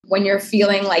when you're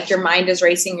feeling like your mind is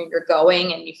racing and you're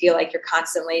going and you feel like you're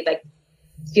constantly like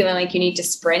feeling like you need to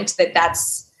sprint,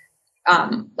 that's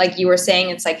like you were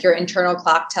saying, it's like your internal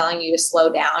clock telling you to slow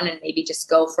down and maybe just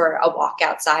go for a walk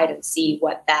outside and see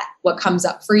what comes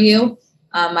up for you.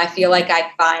 I feel like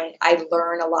I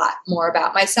learn a lot more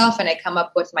about myself and I come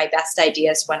up with my best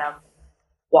ideas when I'm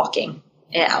walking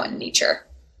out in nature.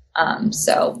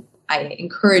 So I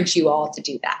encourage you all to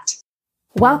do that.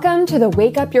 Welcome to the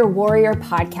Wake Up Your Warrior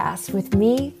podcast with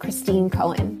me, Christine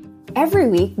Cohen. Every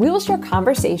week, we will share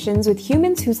conversations with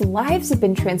humans whose lives have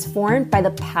been transformed by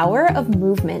the power of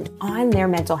movement on their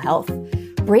mental health,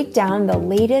 break down the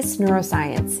latest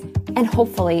neuroscience, and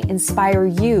hopefully inspire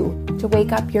you to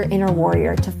wake up your inner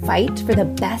warrior to fight for the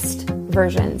best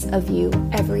versions of you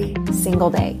every single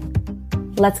day.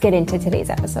 Let's get into today's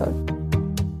episode.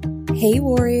 Hey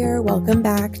warrior, welcome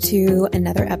back to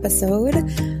another episode.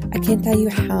 I can't tell you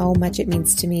how much it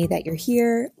means to me that you're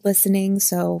here listening,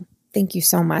 so thank you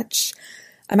so much.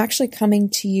 I'm actually coming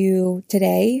to you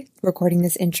today, recording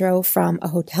this intro from a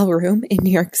hotel room in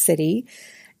New York City.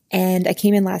 And I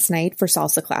came in last night for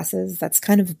salsa classes. That's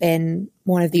kind of been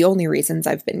one of the only reasons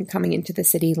I've been coming into the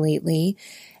city lately.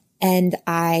 And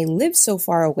I live so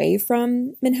far away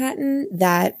from Manhattan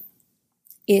that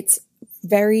it's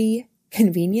very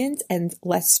convenient and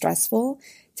less stressful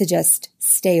to just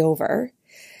stay over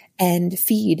and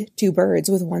feed two birds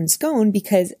with one scone,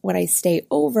 because when I stay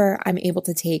over, I'm able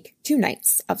to take 2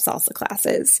 nights of salsa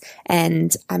classes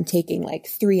and I'm taking like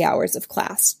 3 hours of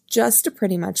class just to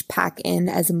pretty much pack in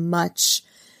as much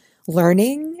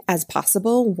learning as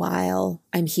possible while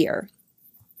I'm here.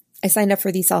 I signed up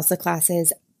for these salsa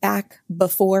classes back in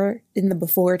the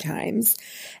before times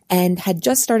and had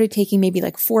just started taking maybe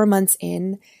like 4 months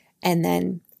in, and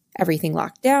then everything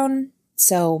locked down.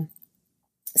 So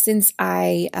since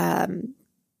I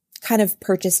kind of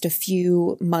purchased a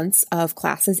few months of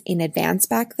classes in advance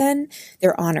back then,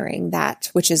 they're honoring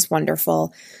that, which is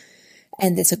wonderful.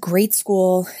 And it's a great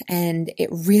school and it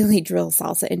really drills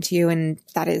salsa into you. And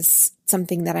that is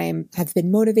something that I have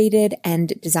been motivated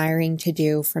and desiring to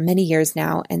do for many years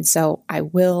now. And so I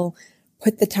will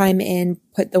put the time in,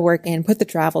 put the work in, put the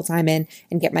travel time in,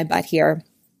 and get my butt here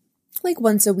like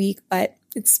once a week, but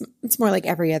it's more like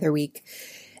every other week.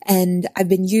 And I've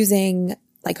been using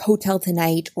like Hotel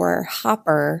Tonight or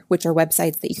Hopper, which are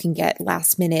websites that you can get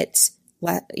last minute,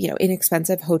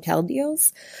 inexpensive hotel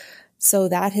deals. So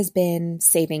that has been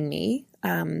saving me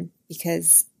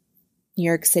because New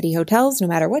York City hotels, no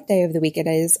matter what day of the week it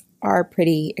is, are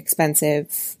pretty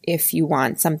expensive if you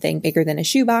want something bigger than a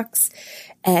shoebox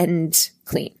and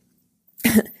clean.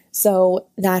 So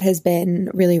that has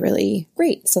been really, really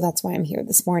great. So that's why I'm here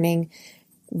this morning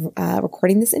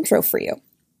recording this intro for you.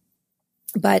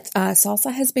 But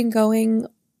salsa has been going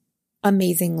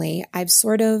amazingly. I'm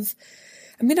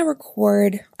going to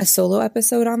record a solo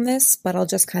episode on this, but I'll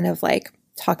just kind of like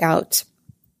talk out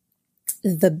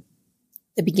the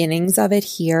beginnings of it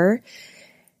here.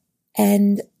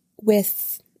 And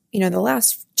with, the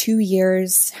last 2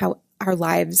 years, how our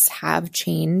lives have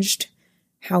changed,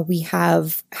 how we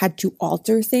have had to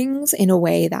alter things in a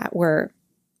way that were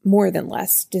more than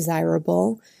less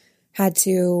desirable,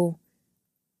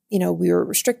 we were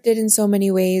restricted in so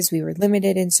many ways. We were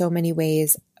limited in so many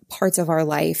ways. Parts of our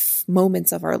life,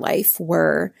 moments of our life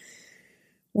were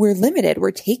limited,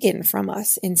 were taken from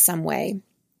us in some way.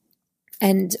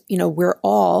 And, we're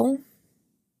all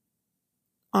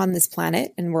on this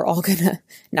planet and we're all going to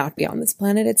not be on this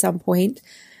planet at some point.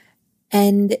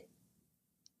 And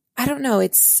I don't know,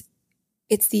 it's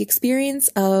the experience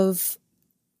of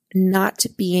not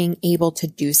being able to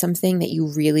do something that you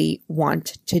really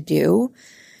want to do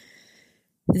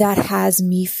that has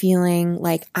me feeling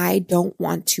like I don't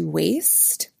want to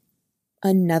waste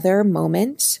another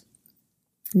moment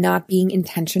not being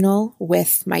intentional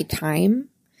with my time,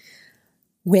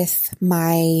 with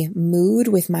my mood,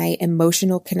 with my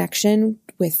emotional connection,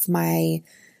 with my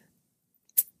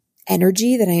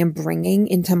energy that I am bringing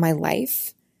into my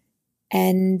life.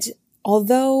 And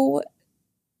although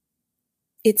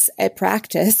it's a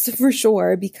practice for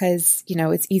sure, because,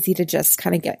 it's easy to just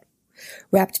kind of get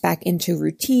wrapped back into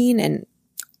routine and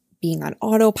being on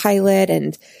autopilot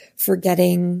and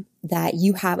forgetting that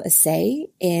you have a say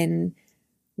in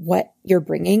what you're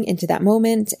bringing into that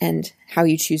moment and how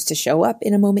you choose to show up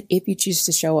in a moment, if you choose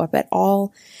to show up at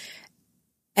all.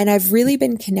 And I've really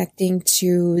been connecting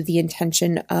to the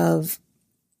intention of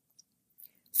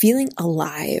feeling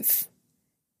alive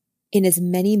in as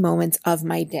many moments of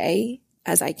my day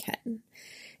as I can.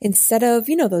 Instead of,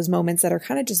 those moments that are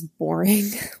kind of just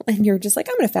boring and you're just like,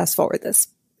 I'm going to fast forward this.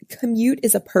 Commute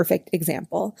is a perfect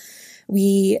example.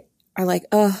 We are like,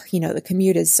 oh, the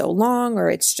commute is so long, or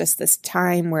it's just this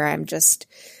time where I'm just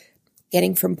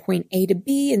getting from point A to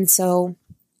B. And so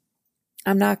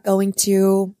I'm not going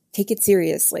to take it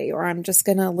seriously, or I'm just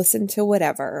going to listen to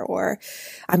whatever, or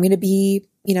I'm going to be,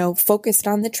 focused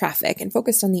on the traffic and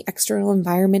focused on the external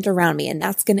environment around me. And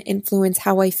that's going to influence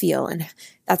how I feel. And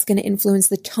that's going to influence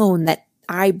the tone that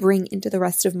I bring into the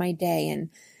rest of my day. And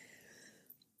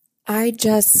I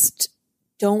just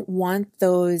don't want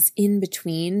those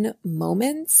in-between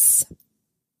moments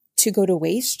to go to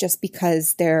waste just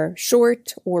because they're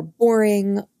short or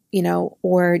boring,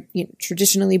 or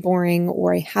traditionally boring,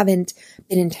 or I haven't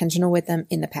been intentional with them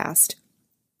in the past.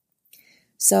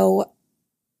 So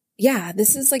yeah,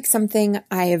 this is like something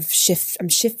I'm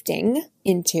shifting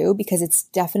into, because it's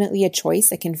definitely a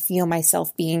choice. I can feel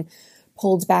myself being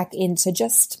pulled back into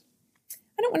just,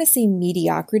 I don't want to say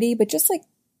mediocrity, but just like,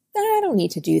 I don't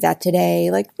need to do that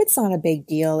today. Like, it's not a big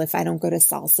deal if I don't go to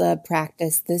salsa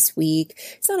practice this week.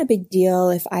 It's not a big deal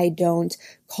if I don't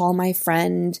call my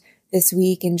friend this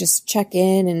week and just check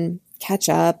in and catch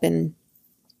up. And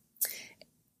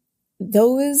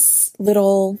those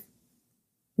little,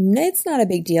 it's not a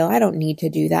big deal. I don't need to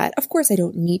do that. Of course, I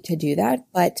don't need to do that,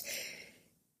 but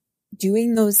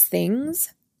doing those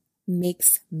things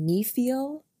makes me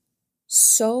feel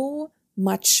so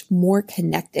much more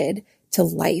connected to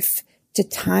life, to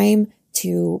time,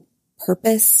 to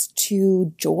purpose,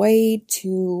 to joy,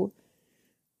 to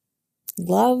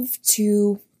love,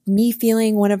 to me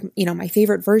feeling one of, my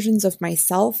favorite versions of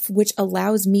myself, which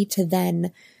allows me to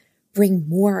then bring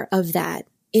more of that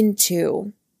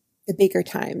into the bigger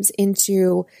times,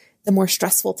 into the more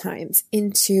stressful times,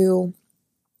 into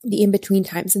the in-between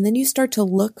times. And then you start to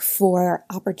look for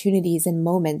opportunities and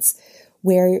moments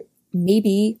where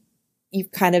maybe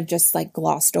you've kind of just like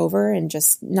glossed over and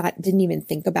just didn't even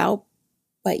think about,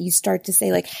 but you start to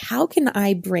say like, how can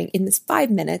I bring in this 5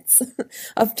 minutes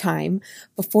of time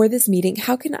before this meeting,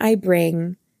 how can I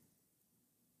bring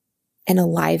an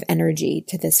alive energy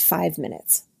to this 5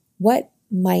 minutes? What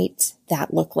might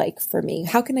that look like for me?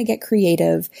 How can I get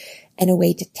creative and a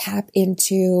way to tap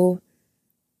into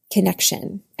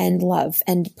connection and love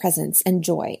and presence and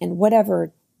joy and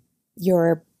whatever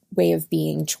your way of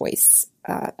being choice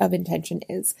of intention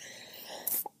is.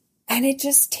 And it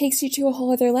just takes you to a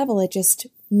whole other level. It just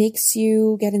makes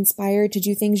you get inspired to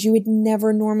do things you would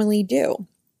never normally do.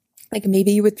 Like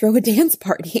maybe you would throw a dance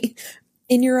party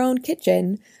in your own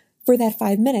kitchen for that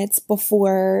 5 minutes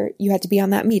before you had to be on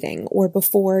that meeting or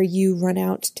before you run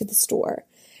out to the store.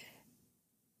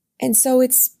 And so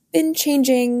it's been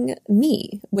changing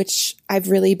me, which I've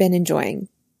really been enjoying.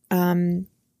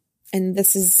 And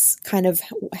this is kind of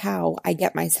how I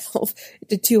get myself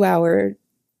to 2 hour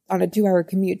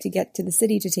commute to get to the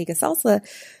city to take a salsa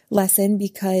lesson,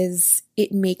 because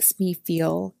it makes me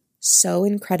feel so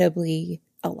incredibly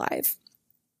alive.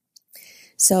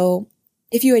 So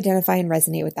if you identify and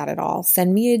resonate with that at all,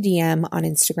 send me a DM on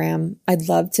Instagram. I'd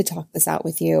love to talk this out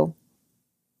with you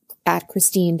at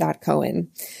Christine.Cohen.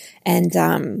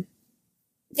 And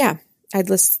I'd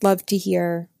just love to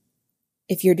hear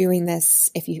if you're doing this,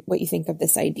 what you think of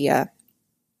this idea,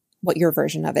 what your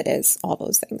version of it is, all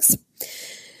those things.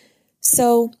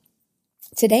 So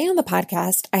today on the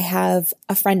podcast, I have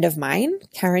a friend of mine,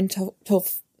 Karen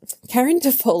Toffolo,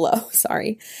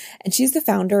 and she's the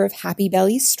founder of Happy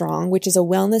Belly Strong, which is a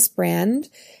wellness brand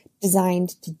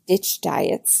designed to ditch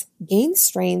diets, gain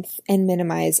strength, and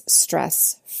minimize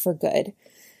stress for good.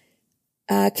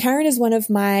 Karen is one of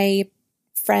my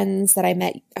friends that I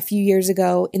met a few years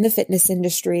ago in the fitness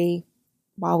industry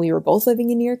while we were both living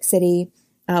in New York City.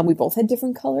 We both had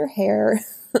different color hair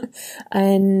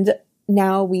and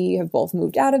now we have both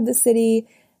moved out of the city,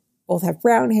 both have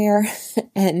brown hair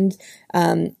and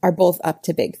are both up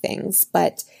to big things.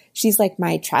 But she's like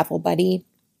my travel buddy.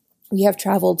 We have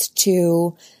traveled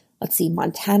to,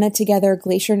 Montana together,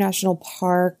 Glacier National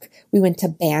Park. We went to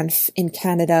Banff in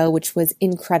Canada, which was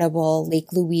incredible.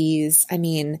 Lake Louise. I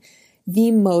mean,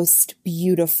 the most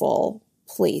beautiful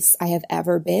place I have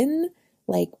ever been,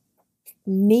 like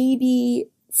maybe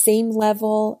same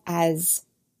level as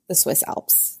the Swiss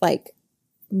Alps, like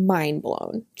mind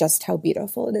blown just how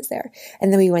beautiful it is there.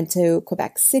 And then we went to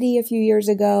Quebec City a few years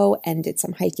ago and did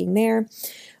some hiking there.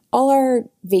 All our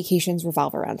vacations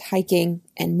revolve around hiking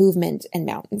and movement and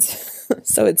mountains.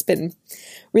 So it's been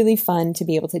really fun to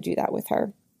be able to do that with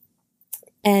her.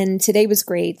 And today was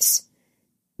great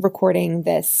recording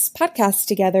this podcast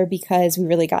together because we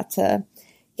really got to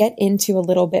get into a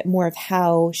little bit more of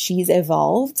how she's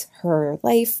evolved her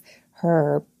life,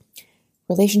 her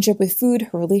relationship with food,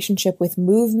 her relationship with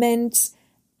movement,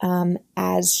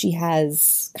 as she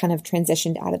has kind of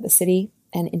transitioned out of the city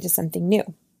and into something new.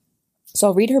 So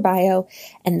I'll read her bio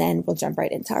and then we'll jump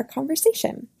right into our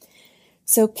conversation.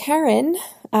 So Karen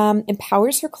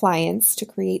empowers her clients to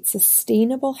create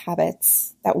sustainable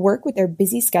habits that work with their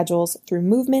busy schedules through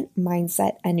movement,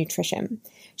 mindset, and nutrition.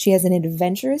 She has an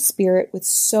adventurous spirit with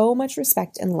so much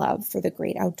respect and love for the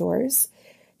great outdoors.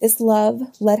 This love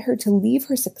led her to leave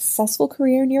her successful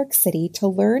career in New York City to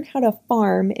learn how to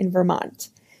farm in Vermont.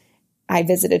 I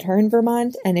visited her in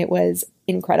Vermont and it was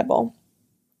incredible.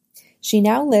 She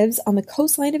now lives on the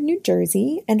coastline of New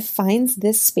Jersey and finds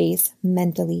this space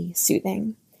mentally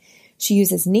soothing. She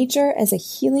uses nature as a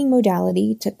healing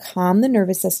modality to calm the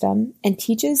nervous system and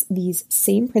teaches these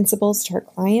same principles to her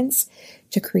clients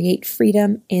to create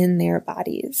freedom in their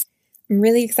bodies. I'm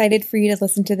really excited for you to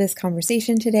listen to this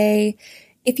conversation today.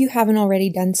 If you haven't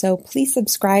already done so, please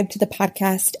subscribe to the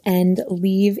podcast and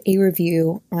leave a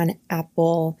review on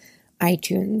Apple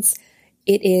iTunes.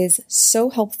 It is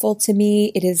so helpful to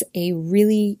me. It is a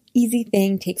really easy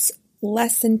thing, takes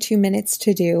less than 2 minutes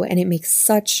to do, and it makes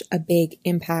such a big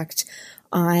impact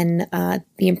on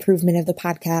the improvement of the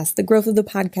podcast, the growth of the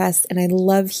podcast, and I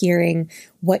love hearing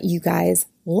what you guys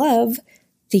love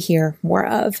to hear more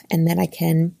of, and then I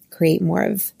can create more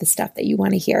of the stuff that you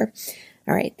want to hear.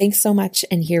 All right, thanks so much,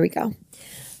 and here we go.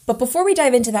 But before we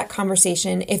dive into that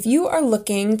conversation, if you are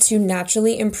looking to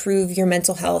naturally improve your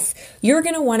mental health, you're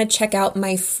going to want to check out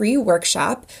my free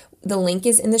workshop. The link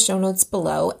is in the show notes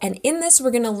below. And in this,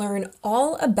 we're going to learn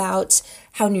all about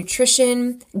how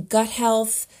nutrition, gut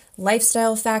health,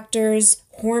 lifestyle factors,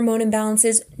 hormone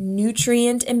imbalances,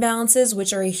 nutrient imbalances,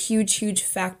 which are a huge, huge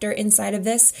factor inside of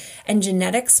this, and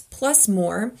genetics plus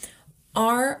more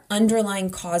are underlying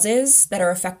causes that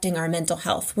are affecting our mental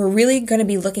health. We're really going to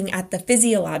be looking at the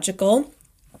physiological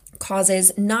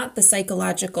causes, not the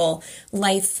psychological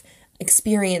life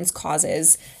experience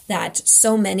causes that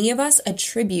so many of us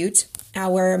attribute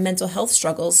our mental health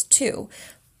struggles to.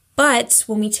 But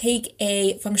when we take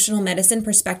a functional medicine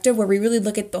perspective where we really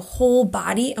look at the whole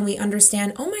body and we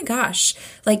understand, oh my gosh,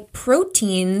 like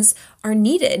proteins are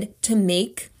needed to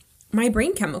make my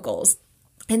brain chemicals.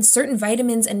 And certain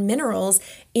vitamins and minerals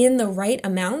in the right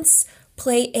amounts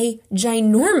play a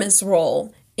ginormous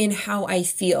role in how I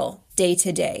feel day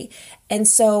to day. And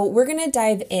so we're going to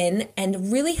dive in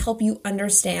and really help you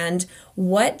understand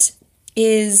what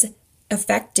is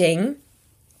affecting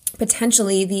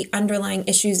potentially the underlying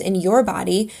issues in your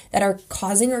body that are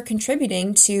causing or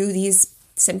contributing to these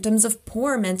symptoms of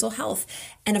poor mental health.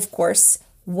 And of course,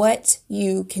 what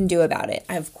you can do about it.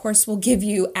 I, of course, will give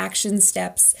you action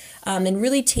steps and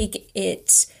really take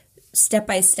it step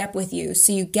by step with you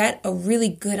so you get a really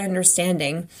good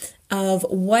understanding of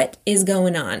what is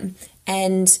going on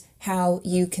and how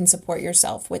you can support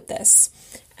yourself with this.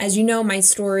 As you know, my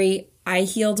story, I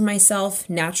healed myself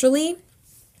naturally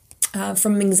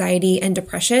from anxiety and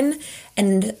depression,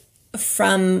 and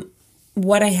from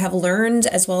what I have learned,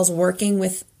 as well as working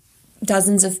with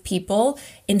dozens of people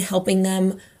in helping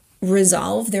them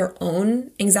resolve their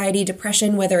own anxiety,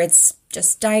 depression, whether it's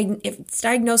just if it's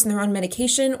diagnosed and they're on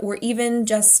medication, or even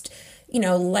just,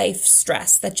 life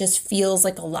stress that just feels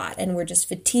like a lot and we're just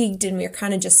fatigued and we're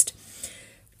kind of just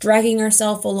dragging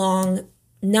ourselves along,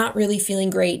 not really feeling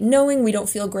great, knowing we don't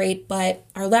feel great, but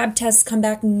our lab tests come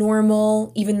back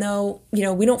normal, even though,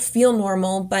 we don't feel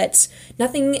normal, but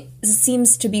nothing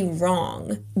seems to be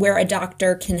wrong where a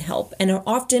doctor can help. And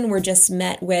often we're just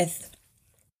met with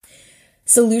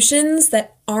solutions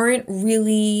that aren't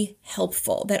really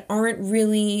helpful, that aren't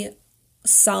really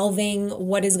solving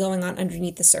what is going on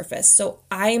underneath the surface. So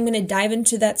I am going to dive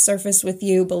into that surface with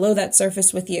you, below that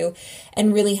surface with you,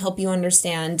 and really help you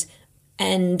understand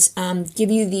and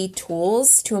give you the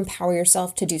tools to empower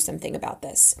yourself to do something about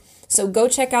this. So go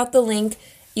check out the link.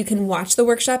 You can watch the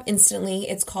workshop instantly.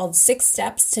 It's called 6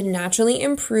 Steps to Naturally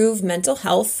Improve Mental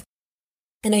Health.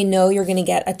 And I know you're going to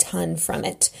get a ton from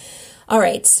it. All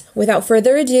right, without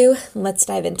further ado, let's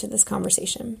dive into this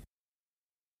conversation.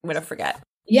 I'm going to forget.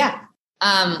 Yeah.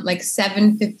 Like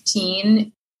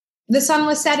 7:15, the sun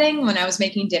was setting. When I was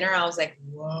making dinner, I was like,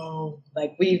 whoa,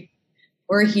 like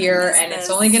we're here and it's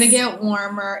only going to get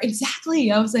warmer.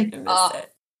 Exactly. I was like,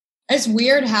 it's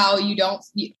weird how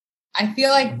I feel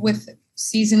like with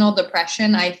seasonal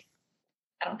depression, I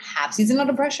don't have seasonal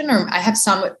depression, or I have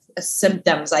some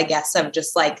symptoms, I guess, of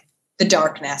just like the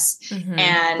darkness. Mm-hmm.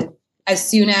 And as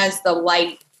soon as the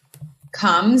light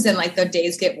comes and like the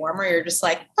days get warmer, you're just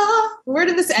like, where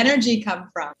did this energy come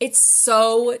from? It's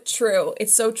so true.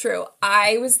 It's so true.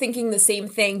 I was thinking the same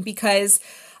thing because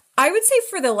I would say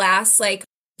for the last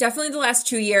definitely the last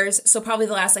 2 years, so probably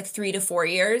the last like 3 to 4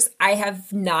 years, I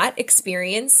have not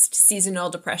experienced seasonal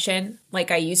depression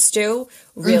like I used to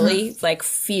really like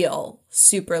feel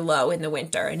super low in the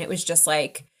winter. And it was just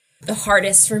like the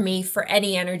hardest for me for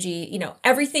any energy, you know,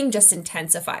 everything just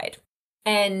intensified.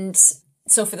 And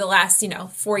so for the last,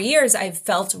 4 years, I've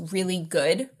felt really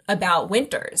good about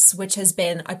winters, which has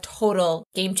been a total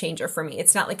game changer for me.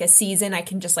 It's not like a season I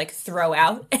can just like throw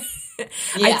out.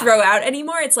 I throw out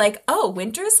anymore. It's like, oh,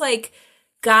 winter's like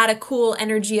got a cool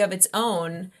energy of its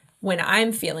own when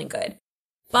I'm feeling good.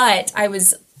 But I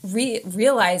was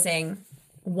realizing,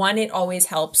 one, it always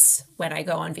helps when I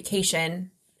go on vacation,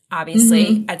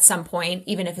 obviously, at some point,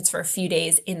 even if it's for a few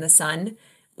days in the sun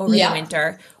over the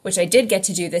winter, which I did get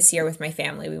to do this year with my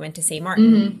family. We went to St.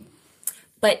 Martin.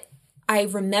 But I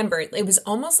remembered it was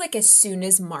almost like as soon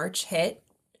as March hit,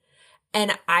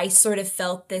 and I sort of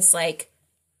felt this like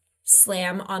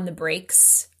slam on the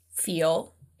brakes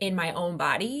feel in my own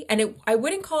body. And I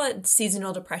wouldn't call it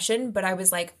seasonal depression, but I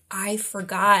was like, I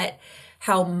forgot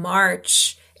how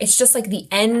March, it's just like the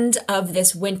end of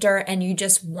this winter and you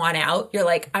just want out. You're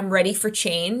like, I'm ready for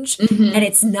change. And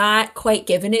it's not quite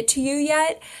given it to you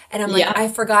yet. And I'm like, I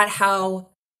forgot how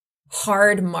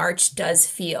hard March does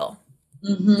feel.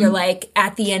 You're like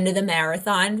at the end of the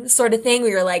marathon sort of thing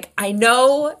where you're like, I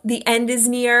know the end is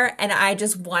near and I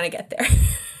just want to get there.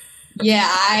 Yeah,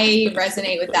 I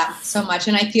resonate with that so much.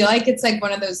 And I feel like it's like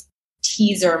one of those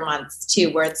teaser months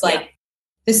too, where it's like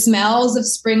the smells of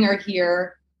spring are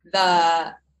here.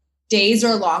 The days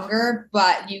are longer,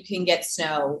 but you can get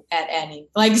snow at any,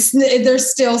 like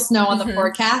there's still snow on the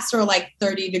forecast or like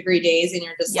 30-degree days. And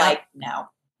you're just like, no.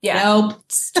 Yeah. Nope.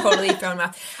 It's totally thrown me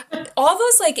off. All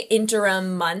those like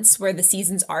interim months where the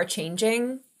seasons are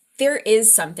changing, there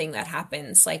is something that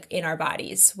happens like in our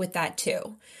bodies with that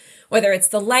too. Whether it's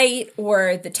the light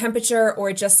or the temperature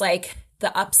or just like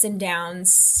the ups and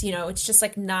downs, it's just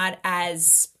like not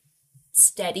as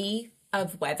steady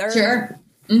of weather. Sure.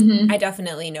 I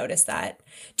definitely noticed that.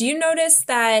 Do you notice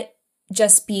that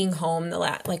just being home the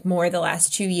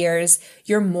last 2 years,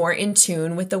 you're more in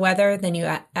tune with the weather than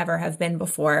you ever have been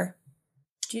before?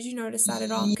 Did you notice that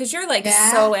at all? Because you're like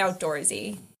so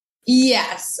outdoorsy.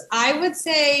 Yes, I would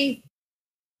say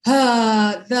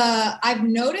I've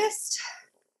noticed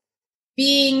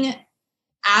being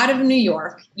out of New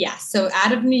York. Yes. So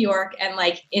out of New York and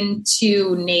like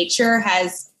into nature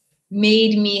has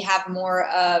made me have more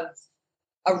of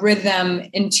a rhythm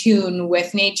in tune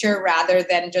with nature rather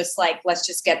than just like, let's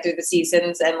just get through the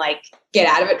seasons and like get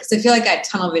out of it. Cause I feel like I had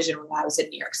tunnel vision when I was in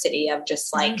New York City of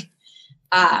just like,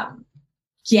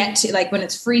 get to like when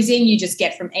it's freezing, you just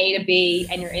get from A to B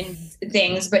and you're in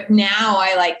things. But now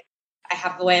I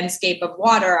have the landscape of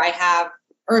water. I have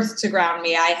earth to ground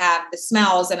me. I have the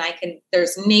smells and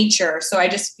there's nature. So I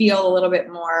just feel a little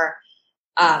bit more,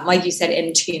 like you said,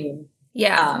 in tune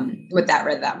with that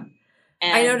rhythm.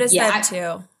 And I noticed that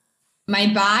too.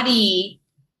 My body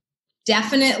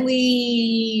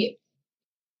definitely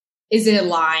is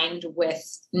aligned with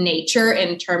nature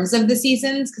in terms of the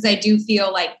seasons. Cause I do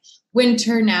feel like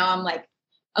winter now I'm like,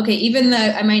 okay, even though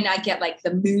I might not get like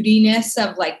the moodiness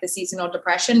of like the seasonal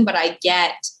depression, but I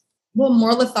get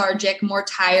more lethargic, more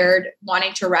tired,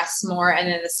 wanting to rest more. And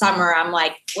in the summer, I'm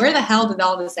like, where the hell did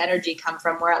all this energy come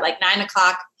from? We're at like 9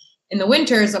 o'clock in the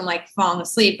winters, I'm like falling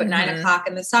asleep, but 9 o'clock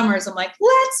in the summers, I'm like,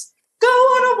 let's go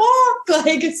on a walk.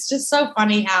 Like, it's just so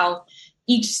funny how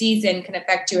each season can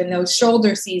affect you. And those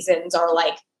shoulder seasons are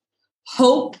like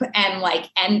hope and like,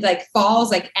 end like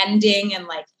fall's like ending and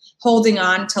like holding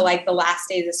on to like the last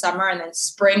days of summer. And then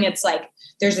spring, it's like,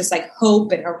 there's this like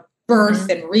hope and a birth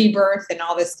and rebirth and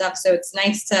all this stuff. So it's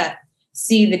nice to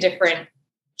see the different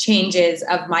changes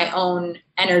of my own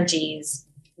energies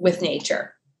with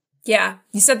nature. Yeah,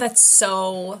 you said that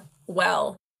so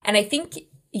well. And I think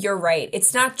you're right.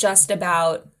 It's not just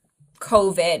about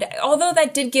COVID, although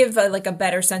that did give a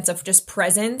better sense of just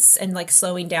presence and like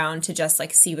slowing down to just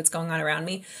like see what's going on around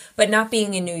me. But not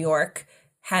being in New York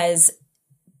has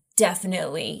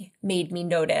definitely made me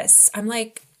notice. I'm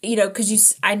like,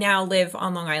 because I now live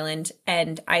on Long Island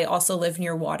and I also live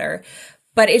near water.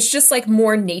 But it's just like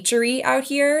more nature-y out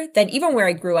here than even where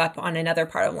I grew up on another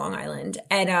part of Long Island.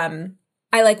 And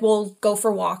I will go for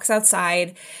walks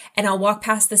outside and I'll walk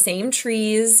past the same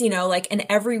trees, and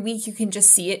every week you can just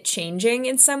see it changing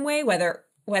in some way, whether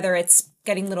it's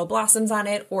getting little blossoms on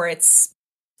it or it's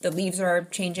the leaves are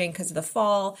changing because of the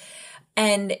fall.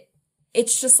 And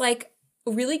it's just like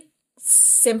really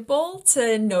simple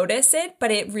to notice it,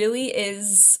 but it really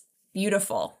is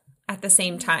beautiful at the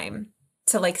same time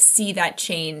to like see that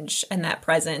change and that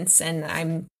presence.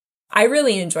 And I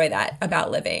really enjoy that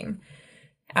about living.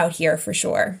 out here for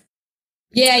sure.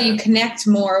 Yeah, you connect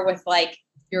more with like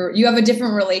you have a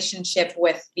different relationship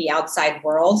with the outside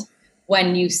world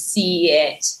when you see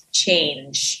it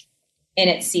change in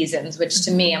its seasons, which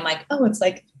to me, I'm like, oh, it's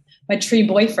like my tree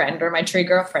boyfriend or my tree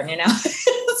girlfriend, you know?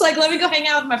 It's like, let me go hang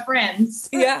out with my friends.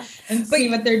 Yeah. And see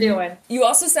what they're doing. You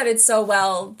also said it so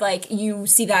well, like you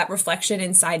see that reflection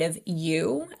inside of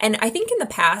you. And I think in the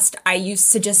past, I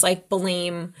used to just like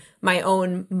blame my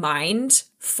own mind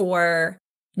for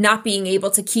not being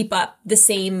able to keep up the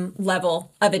same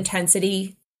level of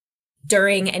intensity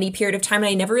during any period of time. And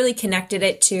I never really connected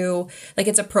it to like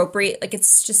it's appropriate, like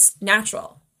it's just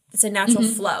natural. It's a natural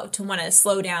flow to want to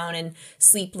slow down and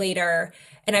sleep later.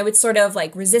 And I would sort of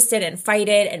like resist it and fight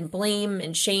it and blame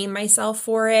and shame myself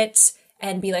for it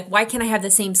and be like, why can't I have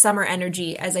the same summer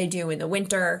energy as I do in the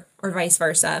winter or vice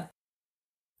versa?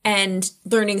 And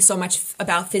learning so much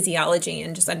about physiology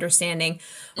and just understanding,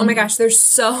 oh my gosh, there's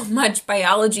so much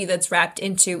biology that's wrapped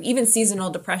into even seasonal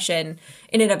depression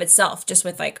in and of itself, just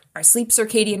with like our sleep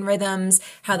circadian rhythms,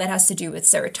 how that has to do with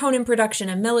serotonin production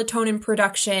and melatonin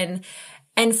production.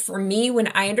 And for me, when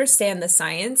I understand the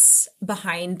science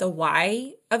behind the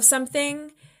why of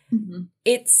something,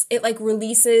 it like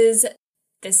releases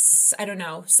this, I don't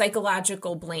know,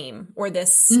 psychological blame or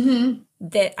this,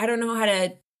 that I don't know how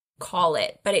to call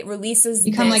it, but it releases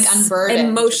you become like unburdened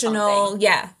emotional,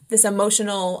 this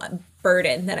emotional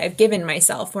burden that I've given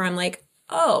myself where I'm like,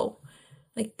 oh,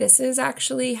 like this is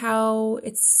actually how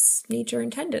it's nature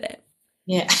intended it.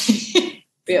 Yeah.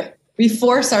 We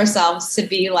force ourselves to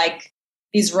be like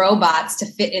these robots to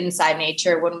fit inside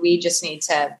nature when we just need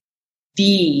to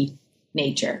be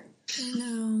nature. I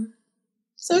know.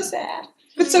 So sad,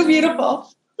 but so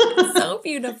beautiful. So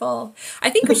beautiful. I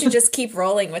think we should just keep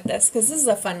rolling with this because this is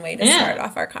a fun way to start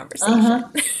off our conversation.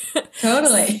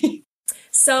 Totally.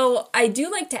 So I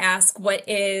do like to ask, what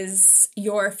is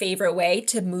your favorite way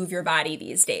to move your body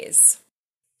these days?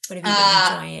 What have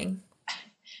you been enjoying?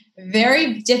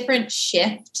 Very different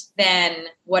shift than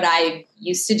what I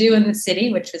used to do in the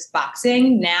city, which was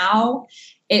boxing. Now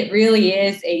it really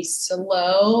is a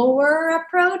slower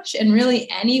approach, and really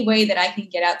any way that I can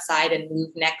get outside and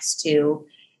move next to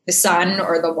the sun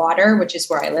or the water, which is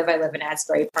where I live. I live in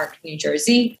Asbury Park, New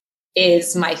Jersey,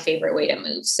 is my favorite way to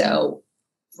move. So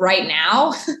right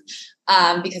now,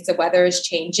 because the weather is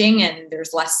changing and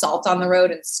there's less salt on the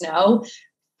road and snow,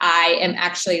 I am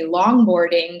actually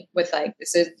longboarding with like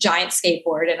this is a giant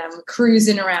skateboard, and I'm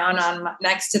cruising around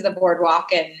next to the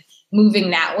boardwalk and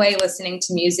moving that way, listening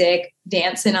to music,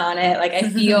 dancing on it. Like I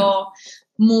feel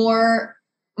more,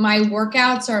 my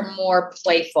workouts are more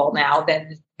playful now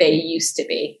than they used to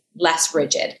be, less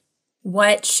rigid.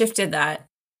 What shifted that?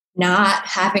 Not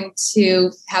having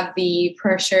to have the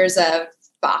pressures of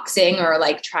boxing or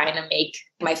like trying to make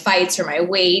my fights or my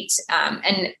weight.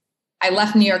 And I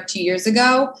left New York 2 years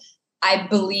ago. I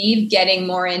believe getting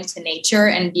more into nature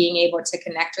and being able to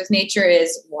connect with nature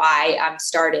is why I'm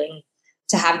starting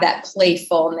to have that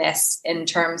playfulness in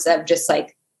terms of just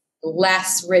like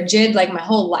less rigid. Like my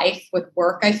whole life with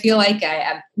work, I feel like I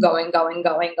am going.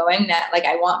 That like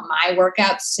I want my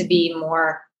workouts to be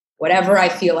more whatever I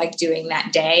feel like doing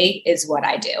that day is what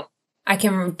I do. I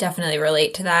can definitely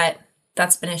relate to that.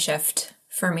 That's been a shift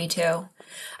for me too.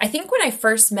 I think when I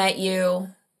first met you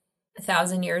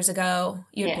 1,000 years ago,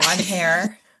 you had blonde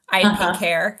hair. I had pink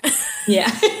hair.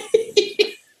 Yeah.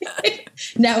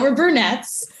 Now we're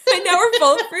brunettes. Now we're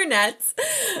both brunettes.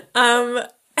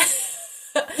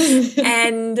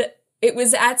 And it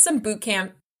was at some boot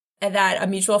camp that a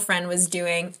mutual friend was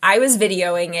doing. I was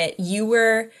videoing it. You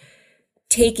were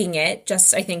taking it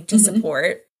just, I think, to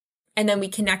support. And then we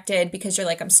connected because you're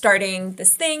like, I'm starting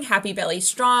this thing, Happy Belly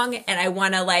Strong. And I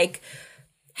want to like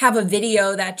have a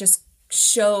video that just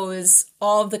shows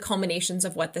all of the culminations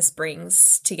of what this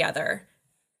brings together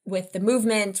with the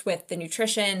movement, with the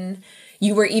nutrition.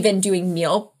 You were even doing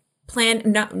meal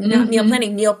prepping,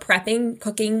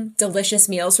 cooking delicious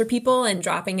meals for people and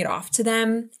dropping it off to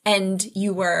them. And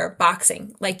you were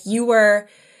boxing. Like you were,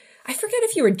 I forget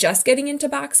if you were just getting into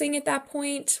boxing at that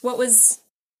point.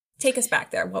 Take us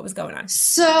back there. What was going on?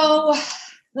 So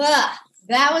that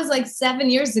was like 7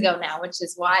 years ago now, which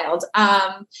is wild.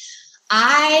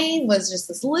 I was just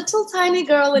this little tiny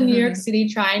girl in New York City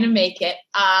trying to make it.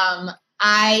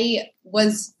 I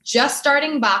was just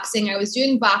starting boxing. I was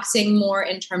doing boxing more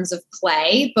in terms of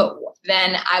play, but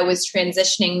then I was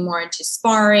transitioning more into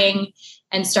sparring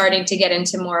and starting to get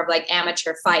into more of like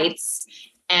amateur fights.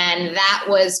 And that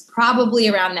was probably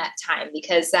around that time,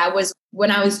 because that was when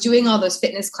I was doing all those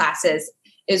fitness classes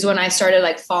is when I started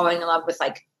like falling in love with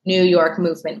like New York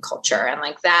movement culture. And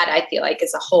like that, I feel like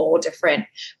is a whole different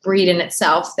breed in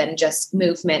itself than just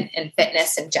movement and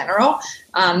fitness in general.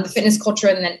 The fitness culture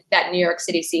in that New York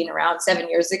City scene around 7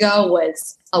 years ago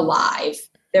was alive.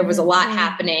 There was a lot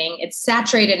happening. It's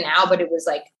saturated now, but it was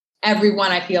like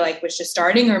everyone I feel like was just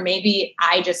starting, or maybe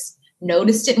I just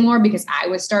noticed it more because I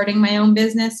was starting my own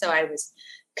business. So I was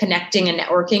connecting and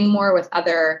networking more with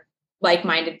other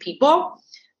like-minded people.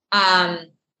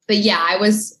 But yeah,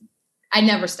 I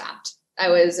never stopped. I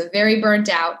was a very burnt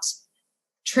out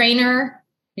trainer,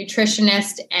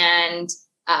 nutritionist, and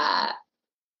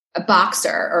a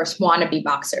boxer or wannabe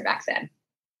boxer back then.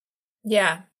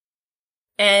 Yeah.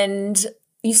 And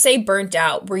you say burnt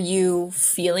out. Were you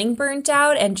feeling burnt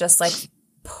out and just like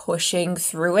pushing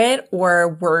through it? Or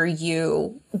were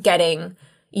you getting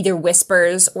either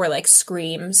whispers or like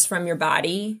screams from your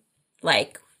body?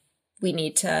 Like, we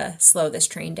need to slow this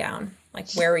train down.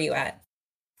 Like, where were you at?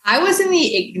 I was in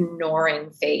the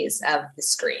ignoring phase of the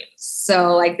screams.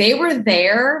 So like they were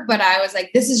there, but I was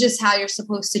like, this is just how you're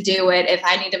supposed to do it. If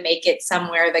I need to make it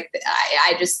somewhere, like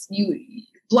you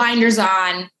blinders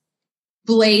on,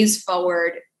 blaze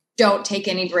forward, don't take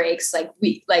any breaks.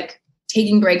 Like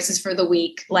taking breaks is for the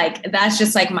weak. Like that's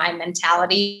just like my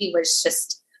mentality was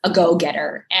just a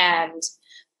go-getter. And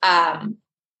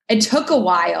it took a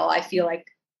while. I feel like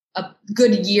a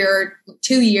good year,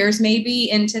 2 years maybe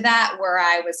into that, where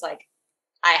I was like,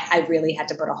 I really had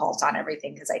to put a halt on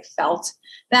everything because I felt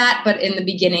that. But in the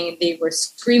beginning, they were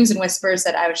screams and whispers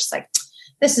that I was just like,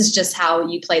 this is just how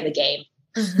you play the game.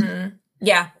 Mm-hmm.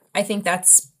 Yeah, I think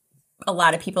that's a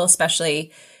lot of people,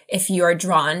 especially if you're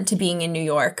drawn to being in New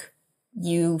York,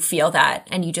 you feel that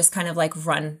and you just kind of like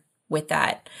run with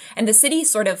that. And the city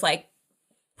sort of like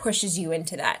pushes you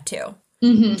into that too.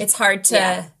 Mm-hmm. It's hard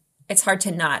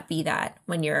to not be that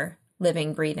when you're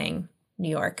living, breathing New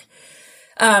York.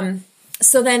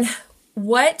 So then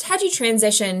what had you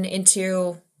transition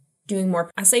into doing more,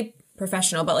 I say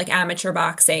professional, but like amateur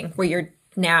boxing where you're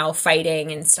now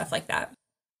fighting and stuff like that?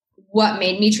 What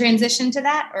made me transition to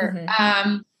that?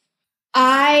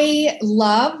 I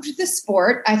loved the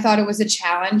sport. I thought it was a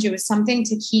challenge. It was something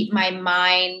to keep my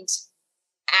mind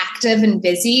active and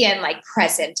busy and like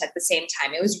present at the same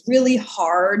time. It was really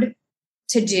hard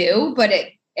to do, but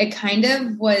it kind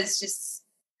of was just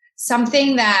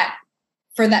something that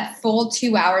for that full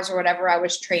 2 hours or whatever I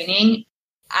was training,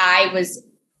 I was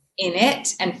in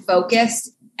it and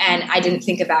focused, and I didn't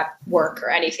think about work or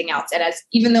anything else. And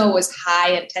even though it was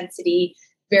high intensity,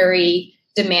 very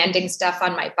demanding stuff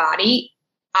on my body,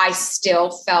 I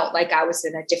still felt like I was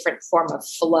in a different form of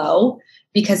flow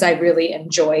because I really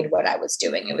enjoyed what I was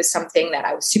doing. It was something that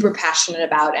I was super passionate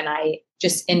about, and I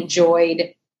just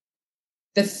enjoyed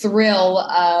the thrill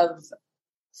of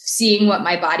seeing what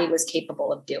my body was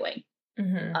capable of doing.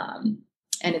 Mm-hmm.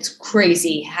 And it's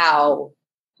crazy how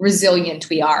resilient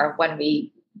we are when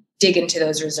we dig into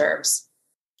those reserves.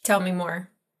 Tell me more.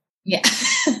 Yeah.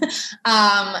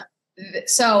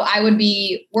 So I would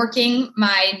be working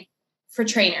for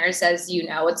trainers, as you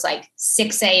know, it's like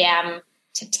 6 a.m.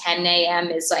 to 10 a.m.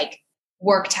 is like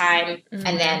work time. Mm-hmm.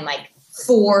 And then like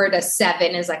 4 to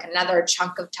 7 is like another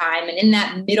chunk of time. And in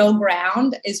that middle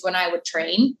ground is when I would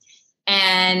train.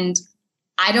 And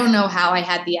I don't know how I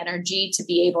had the energy to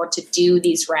be able to do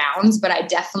these rounds, but I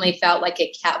definitely felt like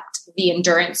it kept the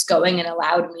endurance going and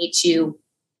allowed me to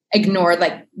ignore,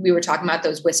 like we were talking about,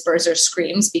 those whispers or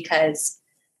screams, because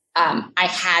I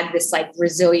had this like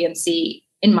resiliency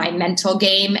in my mental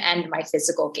game and my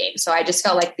physical game. So I just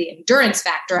felt like the endurance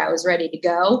factor, I was ready to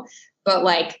go, but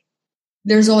like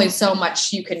there's only so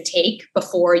much you can take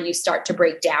before you start to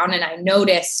break down. And I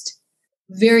noticed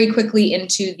very quickly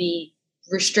into the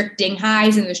restricting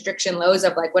highs and restriction lows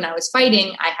of like when I was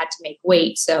fighting, I had to make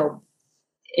weight. So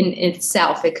in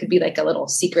itself, it could be like a little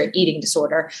secret eating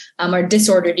disorder or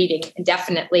disordered eating,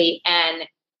 definitely. And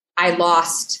I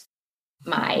lost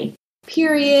my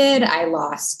period. I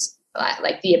lost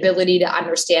like the ability to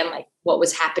understand like what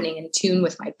was happening in tune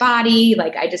with my body.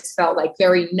 Like I just felt like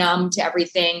very numb to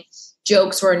everything.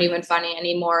 Jokes weren't even funny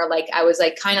anymore. Like I was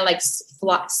like kind of like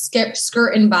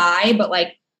skirting by, but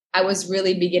like I was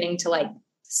really beginning to like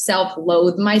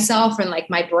self-loathe myself. And like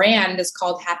my brand is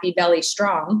called Happy Belly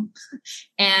Strong.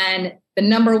 And the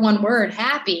number one word,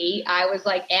 happy, I was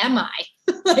like, am I?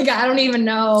 Like, I don't even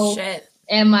know. Shit.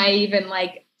 Am I even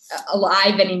like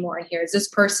alive anymore in here? Is this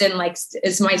person like,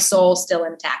 is my soul still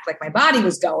intact? Like my body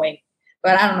was going,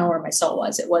 but I don't know where my soul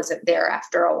was. It wasn't there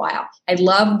after a while. I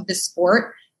loved the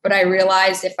sport, but I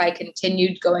realized if I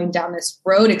continued going down this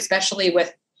road, especially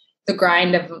with the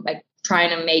grind of like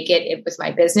trying to make it with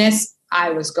my business,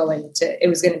 it was going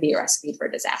to be a recipe for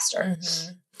disaster.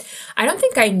 Mm-hmm. I don't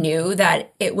think I knew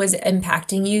that it was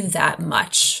impacting you that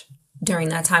much during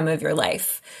that time of your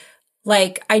life.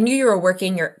 Like, I knew you were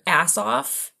working your ass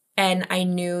off and I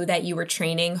knew that you were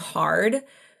training hard,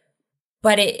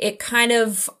 but it kind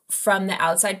of, from the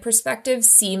outside perspective,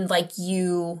 seemed like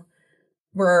you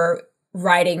were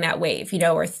riding that wave,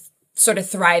 or sort of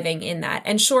thriving in that.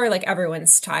 And sure, like,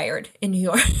 everyone's tired in New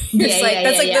York.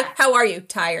 How are you?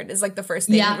 Tired is like the first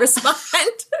thing you respond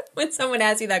when someone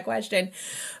asks you that question.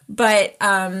 But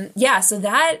so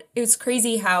that, it was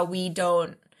crazy how we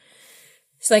don't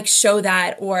like show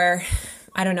that, or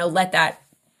I don't know, let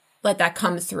that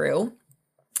come through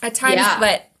at times. Yeah.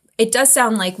 But it does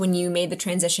sound like when you made the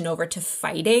transition over to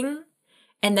fighting,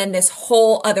 and then this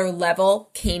whole other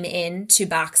level came into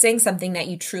boxing, something that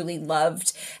you truly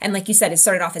loved. And like you said, it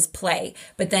started off as play.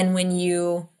 But then when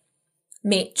you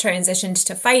transitioned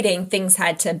to fighting, things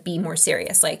had to be more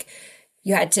serious. Like,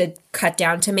 you had to cut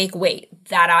down to make weight.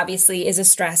 That obviously is a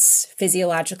stress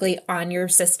physiologically on your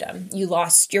system. You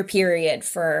lost your period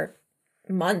for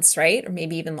months, right? Or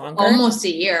maybe even longer. Almost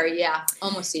a year. Yeah.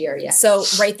 Almost a year. Yeah. So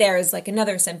right there is like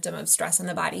another symptom of stress on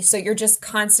the body. So you're just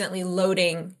constantly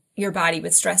loading your body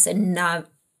with stress and not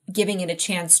giving it a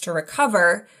chance to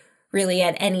recover really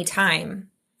at any time.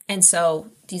 And so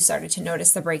you started to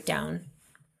notice the breakdown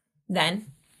then?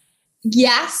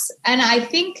 Yes. And I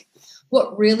think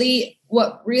I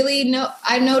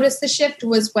noticed the shift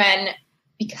was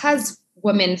because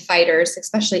women fighters,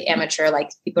 especially amateur, like,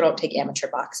 people don't take amateur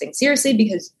boxing seriously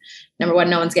because, number one,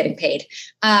 no one's getting paid.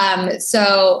 And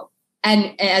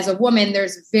as a woman,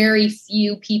 there's very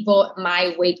few people in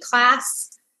my weight class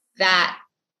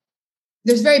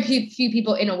there's very few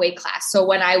people in a weight class. So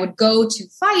when I would go to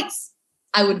fights,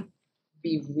 I would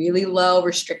be really low,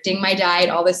 restricting my diet,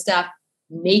 all this stuff,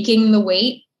 making the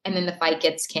weight, and then the fight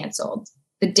gets canceled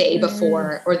the day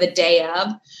before or the day of.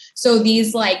 So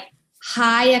these like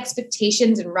high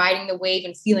expectations and riding the wave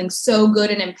and feeling so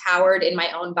good and empowered in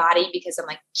my own body because I'm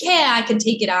like, yeah, I can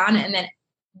take it on. And then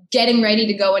getting ready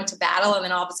to go into battle. And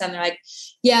then all of a sudden they're like,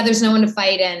 yeah, there's no one to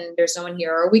fight and there's no one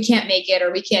here, or we can't make it, or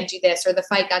we can't do this, or the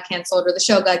fight got canceled, or the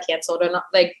show got canceled. And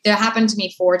like, that happened to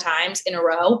me 4 times in a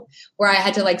row where I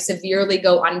had to like severely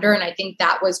go under. And I think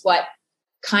that was what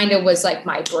kind of was like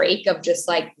my break of just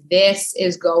like, this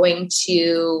is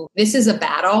a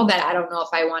battle that I don't know if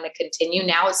I want to continue.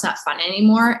 Now it's not fun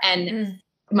anymore. And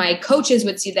my coaches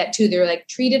would see that too. They're like,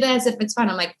 treat it as if it's fun.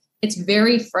 I'm like, it's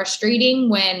very frustrating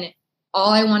when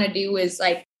all I want to do is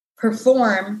like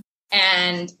perform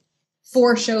and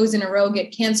 4 shows in a row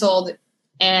get canceled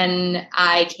and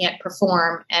I can't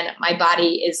perform and my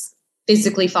body is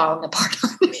physically falling apart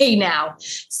on me now.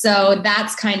 So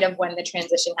that's kind of when the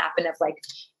transition happened of like,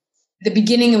 the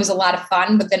beginning, it was a lot of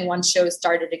fun, but then once shows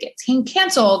started to get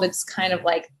canceled, it's kind of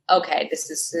like, okay, this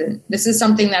is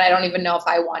something that I don't even know if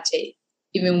I want to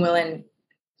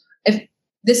if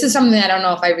this is something that I don't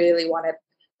know if I really want to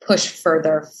push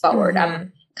further forward.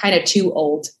 I'm kind of too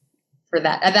old for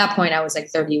that. At that point, I was like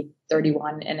 30,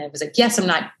 31. And it was like, yes, I'm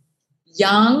not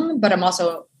young, but I'm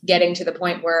also getting to the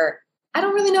point where I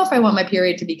don't really know if I want my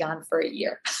period to be gone for a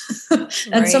year.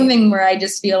 That's something where I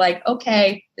just feel like,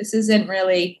 okay, this isn't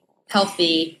really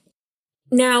healthy.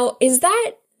 Now, is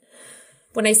that,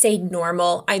 when I say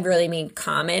normal, I really mean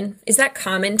common. Is that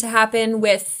common to happen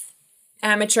with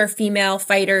amateur female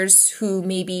fighters who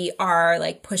maybe are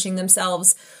like pushing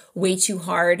themselves way too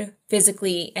hard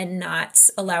physically and not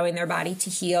allowing their body to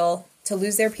heal to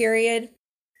lose their period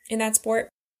in that sport?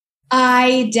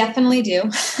 I definitely do.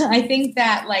 I think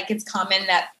that like it's common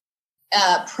that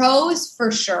pros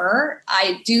for sure.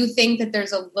 I do think that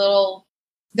there's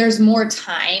more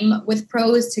time with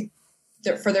pros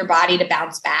for their body to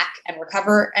bounce back and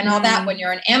recover and all that. When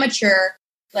you're an amateur,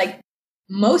 like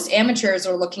most amateurs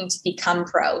are looking to become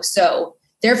pro. So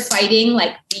they're fighting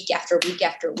like week after week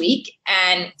after week.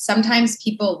 And sometimes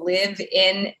people live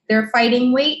in their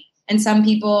fighting weight and some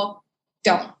people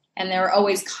don't. And they're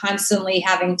always constantly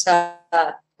having to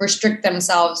restrict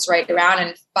themselves right around.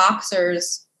 And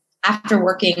boxers, after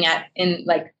working in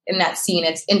that scene,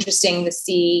 it's interesting to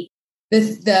see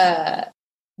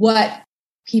what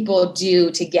people do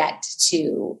to get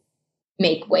to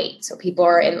make weight. So people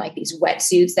are in like these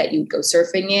wetsuits that you go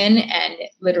surfing in and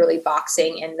literally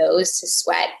boxing in those to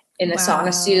sweat in the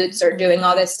sauna suits or doing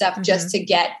all this stuff just to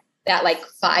get that like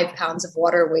 5 pounds of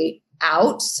water weight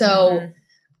out. So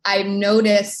I've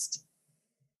noticed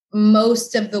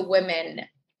most of the women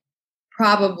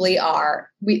probably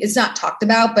it's not talked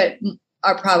about, but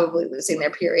are probably losing their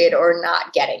period or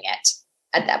not getting it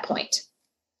at that point.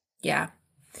 Yeah.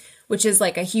 Which is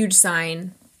like a huge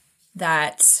sign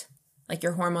that like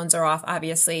your hormones are off,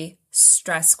 obviously,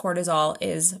 stress cortisol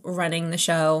is running the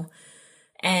show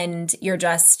and you're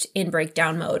just in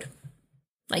breakdown mode.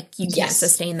 Like you can't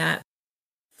sustain that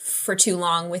for too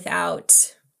long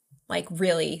without like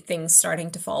really things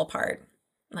starting to fall apart,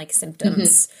 like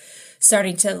symptoms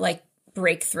starting to like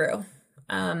break through.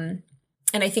 And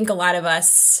I think a lot of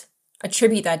us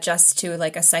attribute that just to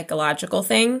like a psychological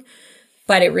thing,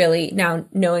 but it really, now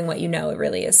knowing what you know, it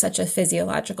really is such a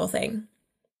physiological thing.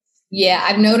 Yeah,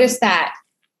 I've noticed that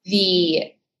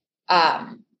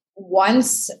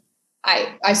once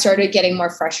I started getting more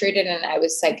frustrated and I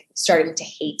was like starting to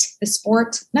hate the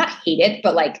sport, not hate it,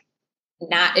 but like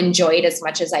not enjoy it as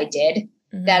much as I did,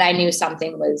 that I knew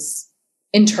something was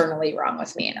internally wrong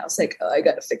with me. And I was like, oh, I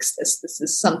got to fix this. This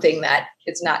is something that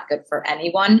is not good for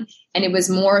anyone. And it was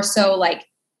more so like,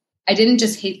 I didn't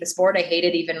just hate the sport. I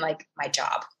hated even like my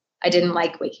job. I didn't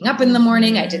like waking up in the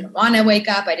morning. I didn't want to wake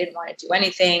up. I didn't want to do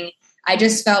anything. I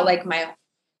just felt like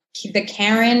the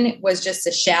Karen was just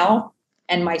a shell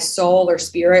and my soul or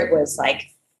spirit was like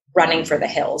running for the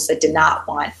hills. It did not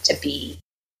want to be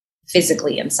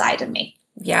physically inside of me.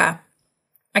 Yeah.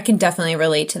 I can definitely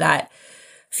relate to that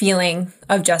feeling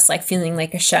of just like feeling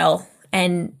like a shell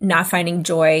and not finding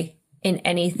joy in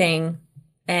anything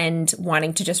and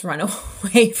wanting to just run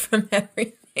away from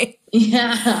everything.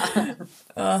 Yeah.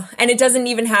 And it doesn't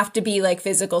even have to be like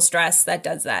physical stress that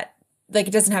does that. Like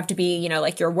it doesn't have to be,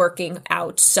 like you're working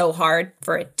out so hard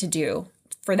for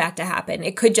that to happen.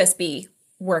 It could just be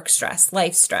work stress,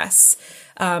 life stress.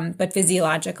 But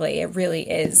physiologically, it really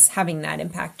is having that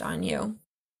impact on you.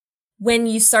 When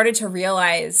you started to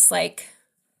realize like,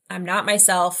 I'm not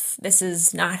myself,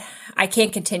 I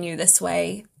can't continue this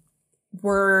way.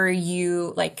 Were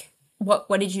you like, what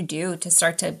did you do to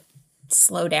start to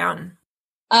slow down?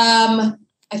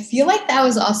 I feel like that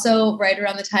was also right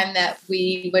around the time that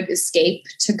we would escape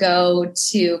to go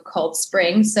to Cold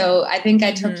Spring. So I think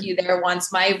I took you there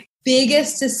once. My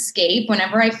biggest escape,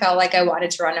 whenever I felt like I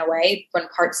wanted to run away, when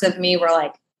parts of me were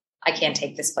like, I can't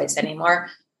take this place anymore,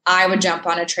 I would jump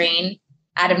on a train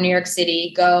out of New York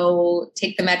City, go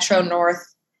take the Metro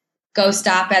North, go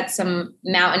stop at some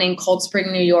mountain in Cold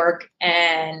Spring, New York,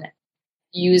 and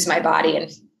use my body and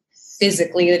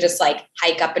physically to just like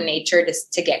hike up in nature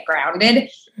to get grounded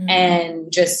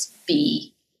and just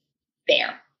be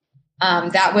there.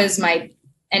 That was and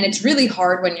it's really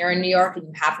hard when you're in New York and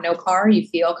you have no car, you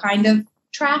feel kind of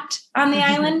trapped on the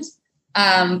island.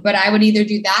 But I would either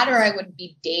do that or I would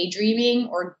be daydreaming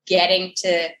or getting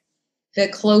to the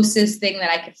closest thing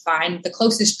that I could find, the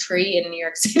closest tree in New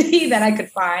York City that I could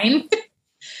find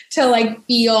to like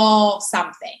feel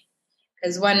something.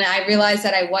 Because when I realized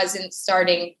that I wasn't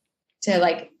starting to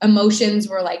like, emotions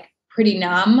were like pretty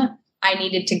numb, I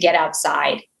needed to get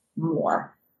outside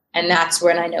more. And that's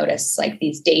when I noticed like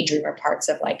these daydreamer parts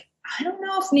of like, I don't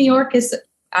know if New York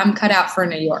I'm cut out for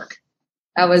New York.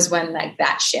 That was when like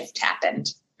that shift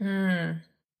happened.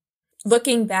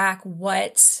 Looking back,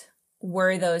 what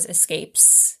were those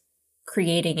escapes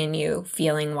creating in you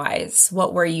feeling wise?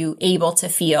 What were you able to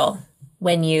feel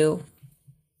when you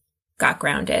got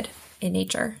grounded in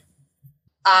nature?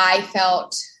 I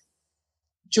felt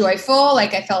joyful.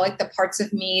 Like I felt like the parts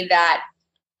of me that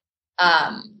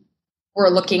were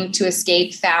looking to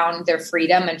escape found their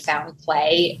freedom and found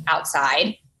play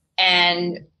outside.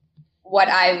 And what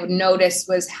I noticed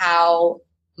was how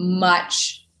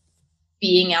much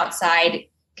being outside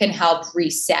can help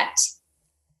reset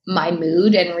my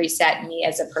mood and reset me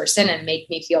as a person and make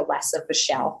me feel less of a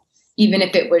shell, even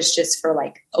if it was just for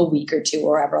like a week or two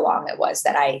or however long it was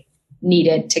that I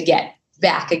needed to get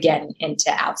back again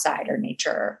into outside or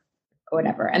nature or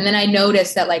whatever. And then I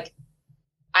noticed that like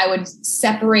I would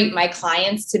separate my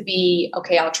clients to be,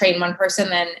 okay, I'll train one person,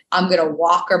 then I'm going to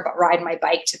walk or ride my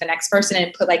bike to the next person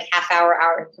and put like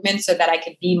hour increments so that I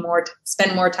could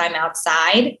spend more time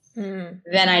outside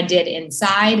than I did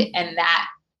inside. And that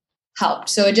helped.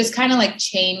 So it just kind of like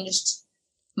changed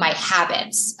my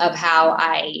habits of how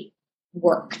I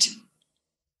worked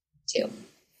too.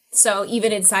 So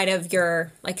even inside of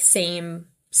your like same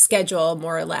schedule,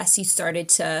 more or less, you started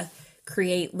to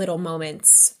create little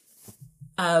moments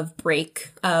of break,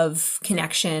 of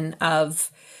connection, of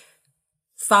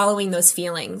following those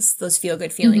feelings, those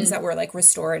feel-good feelings that were like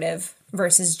restorative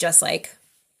versus just like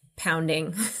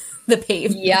pounding the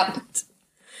pavement. Yep.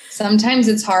 Sometimes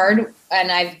it's hard,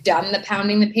 and I've done the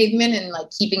pounding the pavement and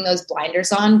like keeping those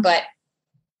blinders on, but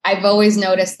I've always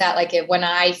noticed that like when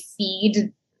I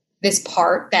feed this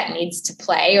part that needs to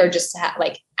play or just have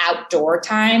like outdoor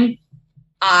time,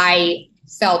 I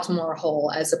felt more whole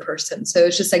as a person. So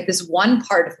it's just like this one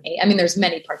part of me. I mean, there's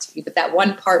many parts of me, but that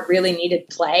one part really needed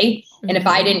play. And if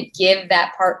I didn't give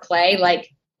that part play,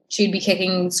 like she'd be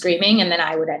kicking and screaming, and then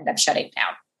I would end up shutting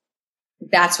down.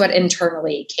 That's what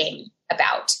internally came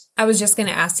about. I was just going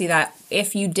to ask you that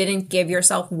if you didn't give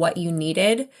yourself what you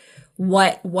needed,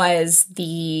 what was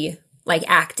the like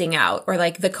acting out or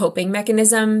like the coping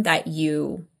mechanism that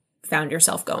you found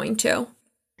yourself going to?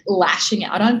 Lashing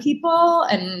out on people,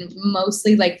 and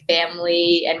mostly like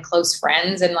family and close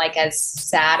friends. And like, as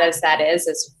sad as that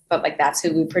is, but like, that's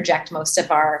who we project most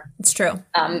of it's true.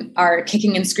 Our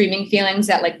kicking and screaming feelings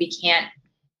that like we can't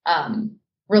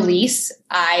release.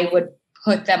 I would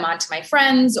put them onto my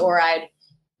friends, or I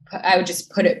would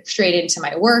just put it straight into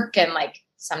my work. And like,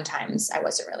 sometimes I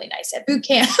wasn't really nice at boot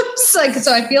camps. Like,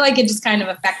 so I feel like it just kind of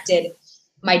affected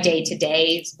my day to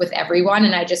day with everyone.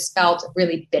 And I just felt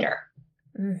really bitter.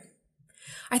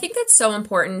 I think that's so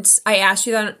important. I asked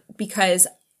you that because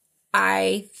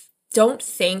I don't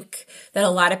think that a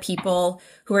lot of people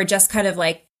who are just kind of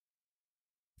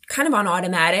on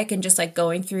automatic and just like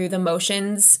going through the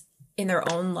motions in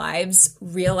their own lives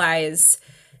realize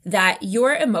that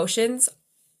your emotions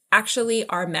actually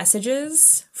are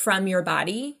messages from your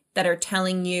body that are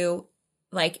telling you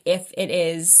like if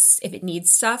it needs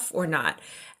stuff or not.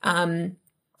 And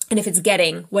if it's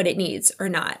getting what it needs or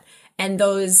not. And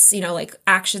those, like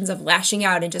actions of lashing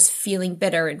out and just feeling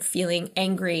bitter and feeling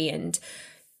angry and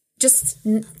just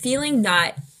feeling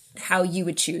not how you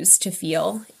would choose to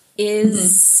feel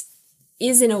is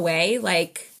in a way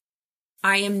like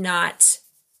I am not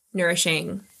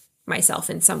nourishing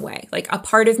myself in some way. Like a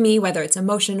part of me, whether it's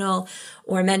emotional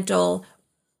or mental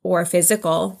or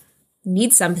physical,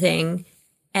 needs something,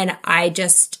 and I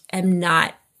just am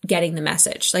not getting the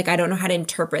message. Like I don't know how to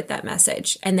interpret that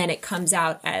message. And then it comes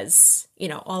out as,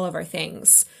 all of our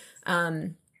things.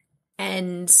 And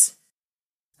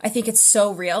I think it's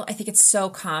so real. I think it's so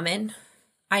common.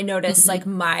 I notice like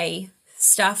my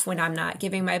stuff when I'm not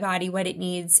giving my body what it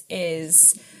needs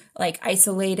is like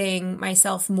isolating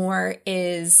myself more,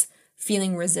 is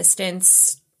feeling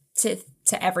resistance to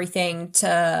everything,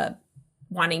 to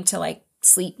wanting to like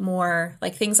sleep more,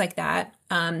 like things like that.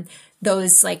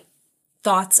 Those like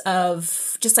thoughts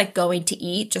of just like going to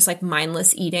eat, just like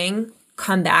mindless eating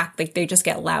come back, like they just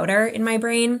get louder in my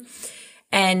brain.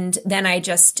 And then I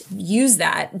just use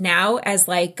that now as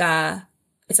like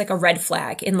it's like a red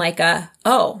flag in like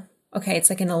okay, it's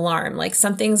like an alarm, like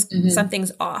something's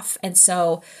off. And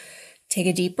so take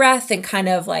a deep breath and kind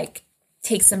of like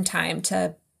take some time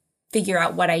to figure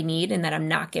out what I need and that I'm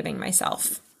not giving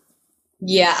myself.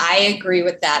 Yeah, I agree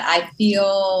with that. I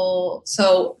feel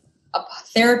so.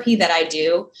 Therapy that I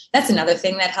do, that's another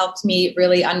thing that helped me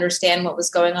really understand what was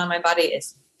going on in my body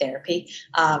is therapy.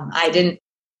 I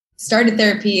started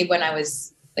therapy when I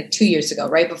was like 2 years ago,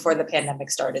 right before the pandemic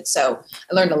started. So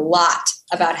I learned a lot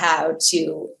about how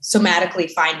to somatically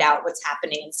find out what's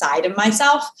happening inside of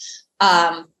myself.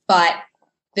 But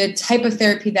the type of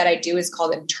therapy that I do is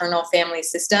called internal family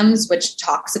systems, which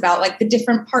talks about like the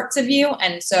different parts of you.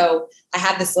 And so I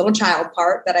have this little child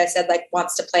part that I said like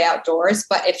wants to play outdoors,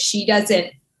 but if she doesn't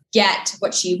get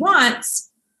what she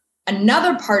wants,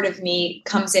 another part of me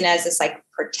comes in as this like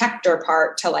protector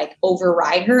part to like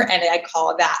override her. And I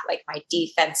call that like my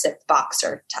defensive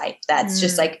boxer type. That's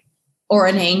just like, or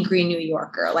an angry New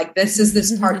Yorker. Like this is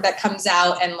this part that comes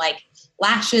out and like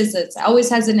lashes. It always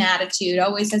has an attitude,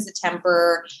 always has a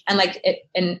temper. And like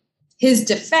in his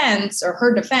defense or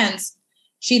her defense,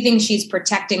 she thinks she's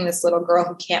protecting this little girl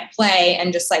who can't play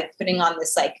and just like putting on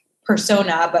this like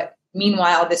persona. But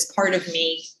meanwhile, this part of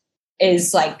me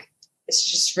is like, it's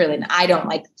just really, I don't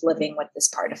like living with this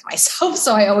part of myself.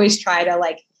 So I always try to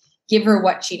like give her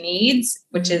what she needs,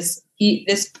 which is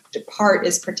this part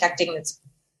is protecting this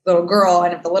little girl.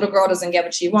 And if the little girl doesn't get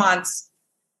what she wants,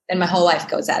 then my whole life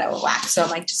goes out of whack. So I'm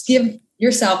like, just give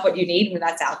yourself what you need when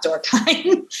that's outdoor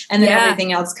time. And then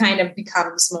everything else kind of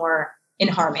becomes more in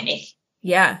harmony.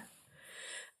 Yeah.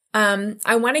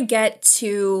 I want to get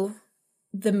to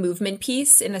the movement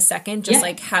piece in a second, just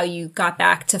like how you got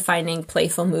back to finding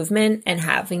playful movement and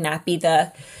having that be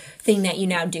the thing that you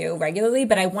now do regularly.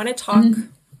 But I want to talk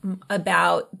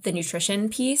about the nutrition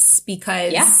piece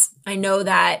because I know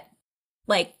that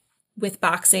like with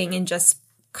boxing and just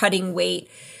cutting weight,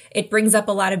 it brings up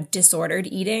a lot of disordered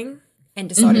eating and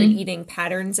disordered eating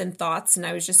patterns and thoughts. And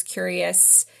I was just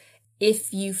curious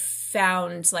if you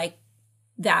found like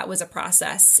that was a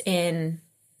process in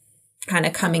kind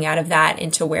of coming out of that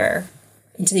into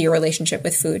your relationship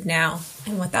with food now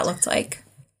and what that looked like.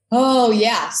 Oh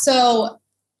yeah. So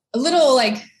a little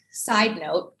like side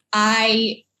note,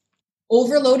 I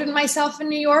overloaded myself in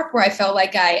New York where I felt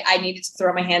like I needed to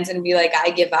throw my hands in and be like,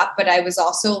 I give up. But I was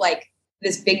also like,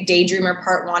 this big daydreamer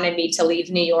part wanted me to leave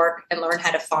New York and learn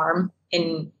how to farm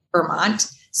in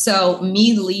Vermont. So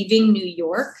me leaving New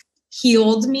York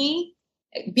healed me.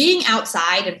 Being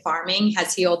outside and farming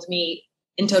has healed me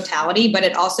in totality, but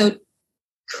it also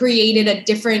created a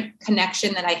different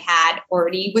connection that I had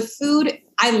already with food.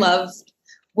 I loved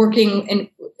working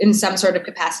in some sort of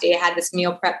capacity. I had this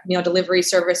meal delivery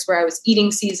service where I was eating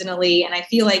seasonally. And I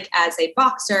feel like as a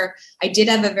boxer, I did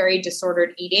have a very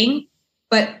disordered eating,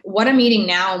 but what I'm eating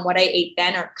now and what I ate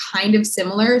then are kind of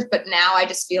similar. But now I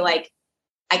just feel like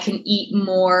I can eat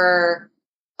more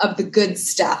of the good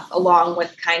stuff along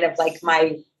with kind of like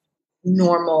my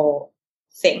normal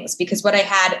things. Because what I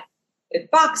had with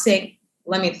boxing,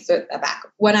 let me throw that back.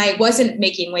 When I wasn't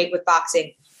making weight with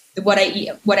boxing, what I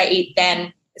ate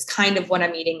then is kind of what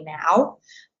I'm eating now.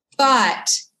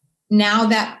 But now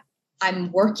that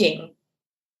I'm working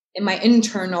and my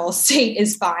internal state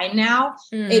is fine now,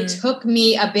 it took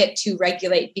me a bit to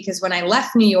regulate, because when I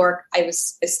left New York, I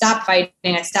stopped fighting.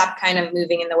 I stopped kind of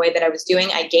moving in the way that I was doing.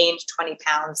 I gained 20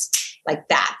 pounds like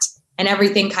that, and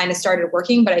everything kind of started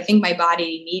working. But I think my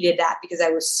body needed that because I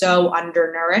was so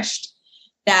undernourished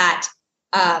that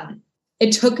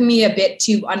it took me a bit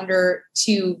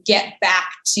to get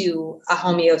back to a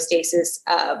homeostasis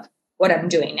of what I'm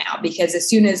doing now. Because as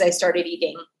soon as I started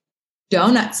eating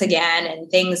donuts again and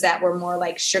things that were more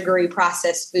like sugary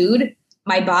processed food,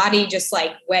 my body just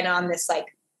like went on this like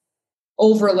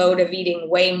overload of eating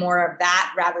way more of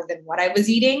that rather than what I was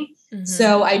eating. Mm-hmm.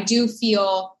 So I do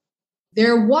feel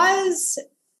I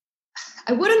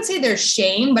wouldn't say there's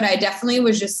shame, but I definitely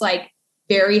was just like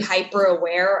very hyper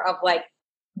aware of like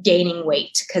gaining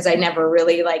weight, because I never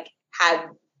really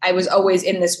I was always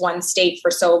in this one state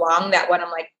for so long that when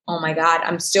I'm like, oh my God,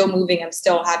 I'm still moving, I'm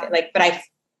still having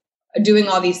doing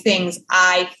all these things,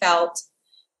 I felt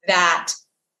that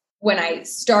when I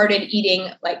started eating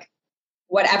like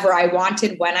whatever I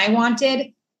wanted, when I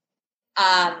wanted,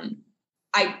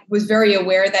 I was very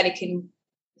aware that it can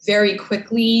very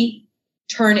quickly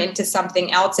turn into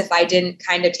something else if I didn't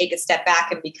kind of take a step back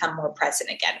and become more present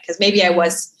again. Because maybe I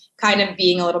was kind of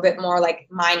being a little bit more like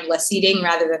mindless eating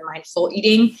rather than mindful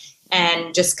eating,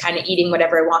 and just kind of eating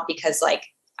whatever I want because like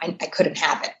I couldn't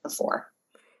have it before.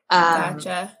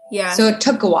 Gotcha. Yeah. So it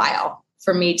took a while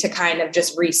for me to kind of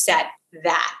just reset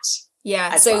that.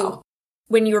 Yeah. So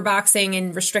when you were boxing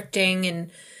and restricting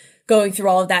and going through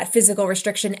all of that physical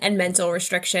restriction and mental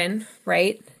restriction,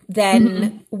 right?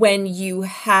 Then when you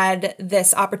had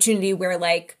this opportunity where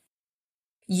like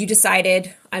you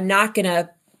decided, I'm not going to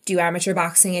do amateur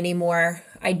boxing anymore.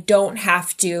 I don't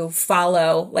have to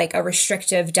follow like a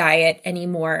restrictive diet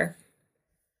anymore.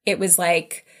 It was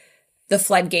like the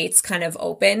floodgates kind of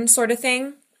open sort of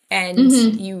thing.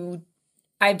 And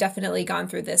I've definitely gone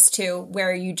through this too,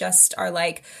 where you just are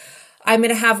like, I'm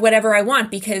going to have whatever I want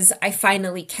because I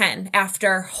finally can,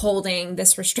 after holding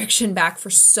this restriction back for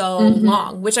so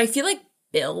long, which I feel like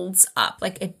builds up,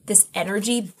 like this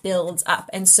energy builds up.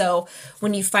 And so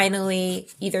when you finally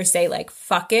either say like,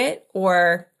 fuck it,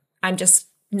 or I'm just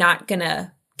not going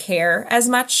to care as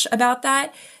much about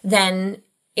that, then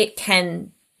it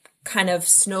can kind of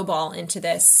snowball into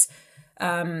this,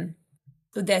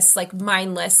 this like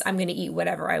mindless, I'm going to eat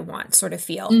whatever I want sort of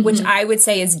feel, which I would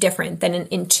say is different than an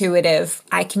intuitive,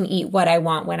 I can eat what I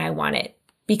want when I want it,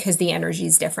 because the energy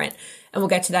is different. And we'll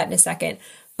get to that in a second.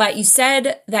 But you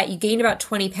said that you gained about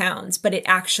 20 pounds, but it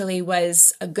actually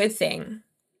was a good thing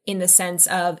in the sense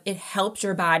of it helped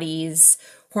your body's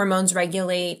hormones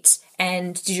regulate.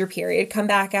 And did your period come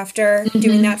back after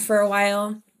doing that for a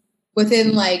while?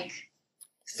 Within like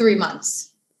 3 months.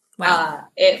 Wow.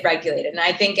 It regulated. And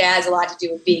I think it has a lot to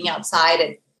do with being outside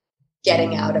and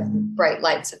getting out of the bright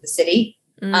lights of the city.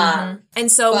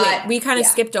 And so we kind of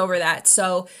skipped over that.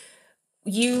 So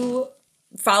you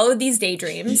followed these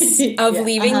daydreams of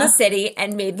leaving the city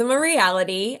and made them a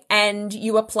reality. And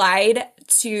you applied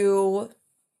to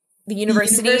the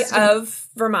University of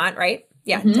Vermont, right?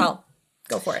 Yeah.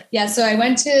 Go for it. Yeah. So I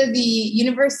went to the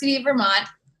University of Vermont,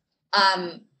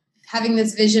 having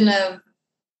this vision of,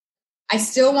 I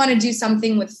still want to do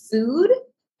something with food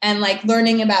and like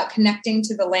learning about connecting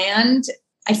to the land.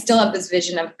 I still have this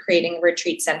vision of creating a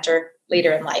retreat center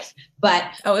later in life, but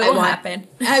it won't happen.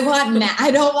 I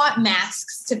don't want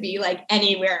masks to be like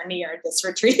anywhere near this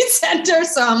retreat center.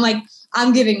 So I'm like,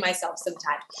 I'm giving myself some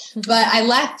time, but I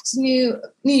left New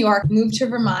York, moved to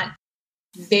Vermont,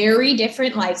 very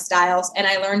different lifestyles. And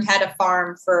I learned how to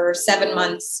farm for 7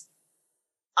 months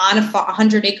on a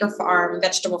 100-acre farm,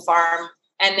 vegetable farm.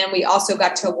 And then we also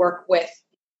got to work with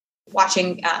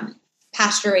watching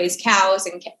pasture raised cows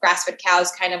and grass-fed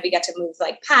cows. Kind of, we got to move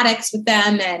like paddocks with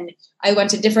them. And I went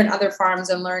to different other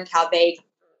farms and learned how they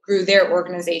grew their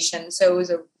organization. So it was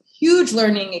a huge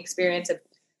learning experience of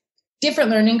different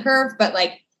learning curve, but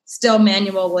like still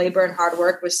manual labor and hard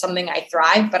work was something I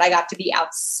thrived, but I got to be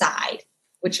outside,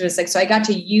 which was like, so I got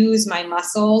to use my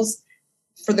muscles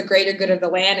for the greater good of the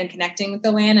land and connecting with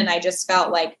the land. And I just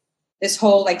felt like this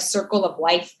whole like circle of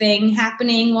life thing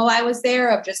happening while I was there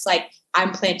of just like,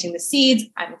 I'm planting the seeds,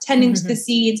 I'm attending to the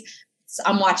seeds,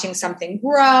 I'm watching something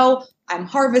grow, I'm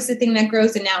harvesting the thing that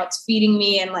grows, and now it's feeding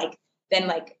me, and like, then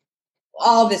like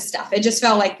all this stuff. It just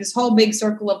felt like this whole big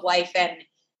circle of life. And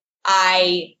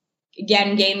I,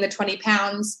 again, gained the 20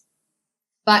 pounds,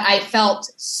 but I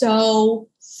felt so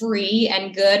free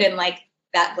and good. And like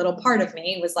that little part of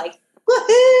me was like,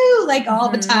 woohoo, like all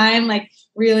the time, like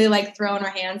really like throwing our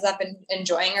hands up and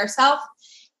enjoying ourselves.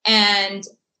 And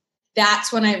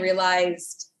that's when I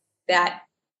realized that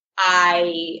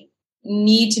I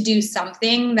need to do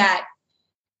something that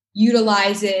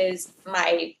utilizes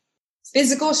my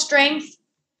physical strength,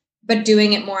 but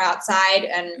doing it more outside.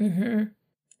 And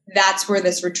that's where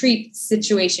this retreat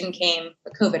situation came.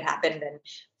 COVID happened, and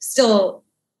still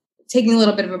taking a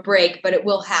little bit of a break, but it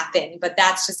will happen. But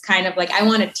that's just kind of like, I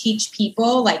want to teach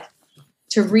people like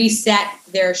to reset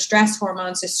their stress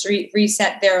hormones, to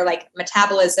reset their like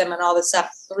metabolism and all this stuff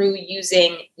through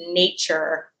using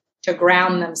nature to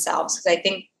ground themselves. Because I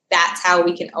think that's how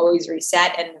we can always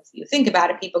reset. And if you think about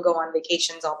it, people go on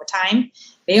vacations all the time.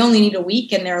 They only need a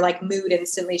week and their like mood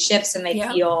instantly shifts and they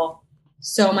feel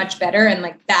so much better. And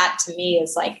like that to me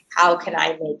is like, how can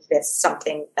I make this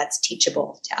something that's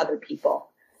teachable to other people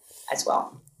as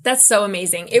well? That's so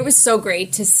amazing. It was so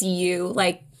great to see you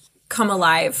like come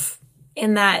alive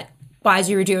in that as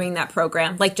you were doing that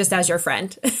program, like just as your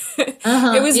friend.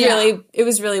 It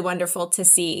was really wonderful to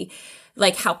see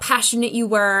like how passionate you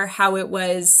were, how it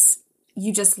was,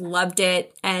 you just loved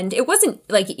it. And it wasn't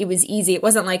like it was easy. It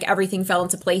wasn't like everything fell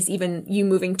into place, even you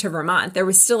moving to Vermont. There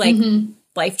was still like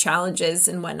life challenges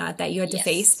and whatnot that you had to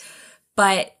face.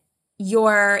 But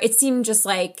it seemed just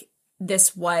like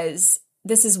this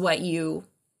is what you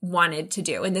wanted to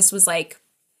do. And this was like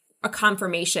a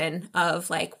confirmation of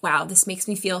like, wow, this makes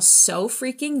me feel so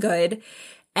freaking good.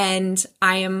 And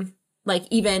I am like,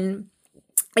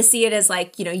 I see it as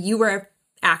like, you know, you were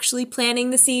actually planting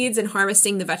the seeds and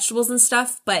harvesting the vegetables and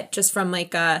stuff, but just from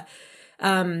like a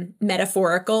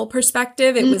metaphorical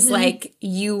perspective, it was like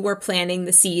you were planting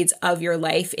the seeds of your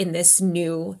life in this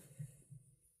new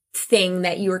thing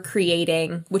that you were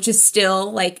creating, which is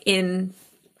still like in,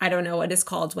 I don't know what it's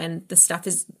called when the stuff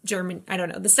is German. I don't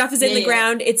know. The stuff is in the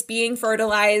ground. It's being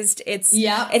fertilized. It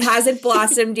hasn't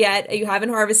blossomed yet. You haven't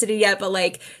harvested it yet. But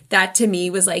like that to me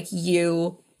was like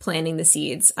you planting the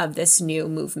seeds of this new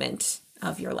movement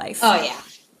of your life. Oh yeah.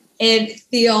 It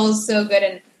feels so good.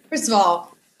 And first of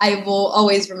all, I will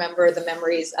always remember the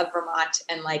memories of Vermont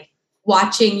and like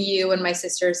watching you and my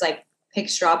sisters like pick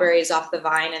strawberries off the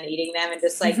vine and eating them and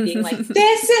just like being like,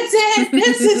 this is it.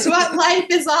 This is what life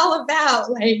is all about.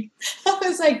 Like, I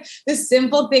was like, the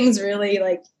simple things really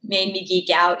like made me geek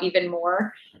out even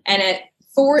more. And it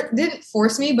didn't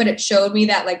force me, but it showed me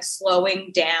that like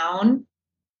slowing down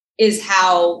is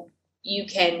how you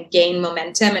can gain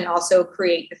momentum and also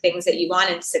create the things that you want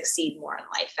and succeed more in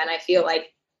life. And I feel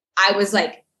like I was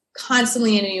like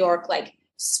constantly in New York, like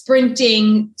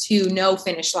sprinting to no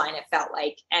finish line, it felt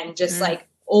like, and just like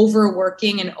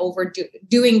overworking and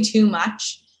doing too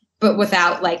much, but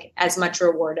without like as much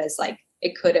reward as like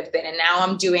it could have been. And now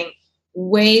I'm doing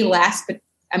way less, but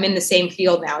I'm in the same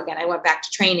field now. Again, I went back to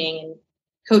training and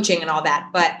coaching and all that,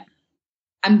 but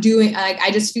I'm doing like, I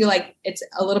just feel like it's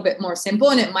a little bit more simple,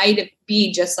 and it might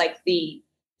be just like the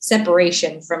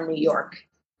separation from New York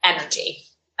energy.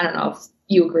 I don't know if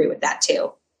you agree with that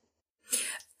too.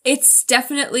 It's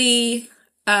definitely,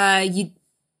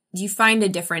 you find a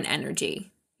different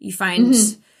energy. You find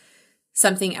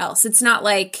something else. It's not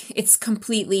like it's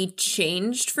completely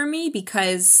changed for me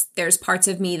because there's parts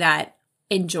of me that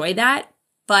enjoy that,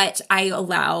 but I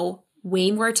allow way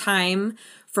more time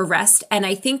for rest. And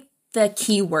I think the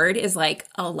key word is like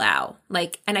allow,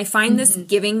 like, and I find this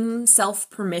giving self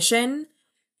permission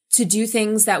to do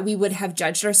things that we would have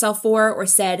judged ourselves for or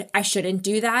said, I shouldn't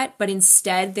do that. But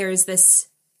instead there's this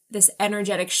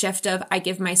energetic shift of I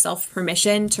give myself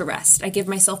permission to rest. I give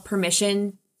myself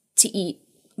permission to eat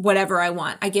whatever I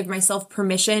want. I give myself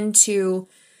permission to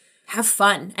have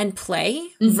fun and play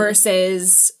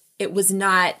versus it was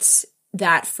not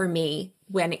that for me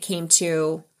when it came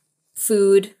to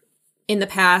food in the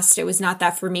past. It was not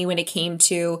that for me when it came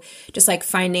to just like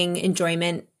finding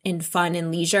enjoyment and fun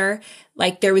and leisure.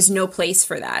 Like there was no place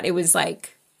for that. It was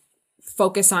like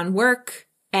focus on work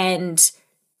and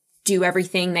do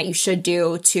everything that you should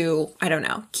do to, I don't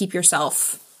know, keep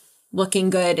yourself looking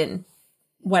good and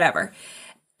whatever.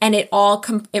 And it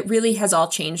really has all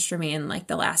changed for me in like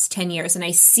the last 10 years. And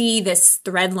I see this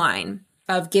thread line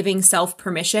of giving self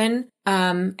permission,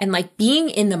 and like being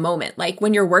in the moment. Like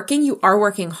when you're working, you are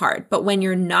working hard, but when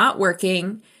you're not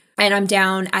working and I'm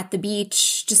down at the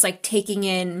beach, just like taking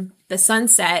in the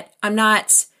sunset, I'm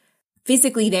not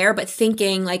physically there, but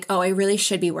thinking like, oh, I really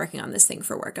should be working on this thing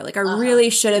for work. Or like, I really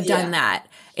should have done that.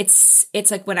 It's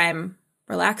like when I'm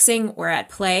relaxing or at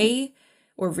play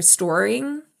or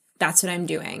restoring, that's what I'm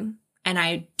doing. And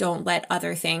I don't let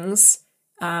other things,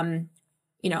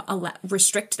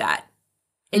 restrict that.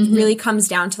 It really comes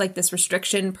down to like this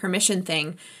restriction permission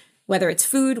thing, whether it's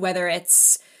food, whether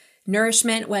it's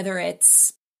nourishment, whether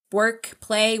it's work,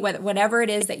 play, whatever it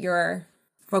is that you're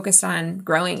focused on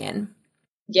growing in.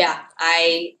 Yeah,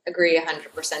 I agree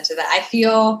 100% to that. I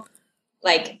feel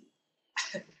like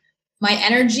my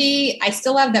energy, I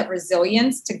still have that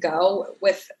resilience to go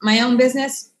with my own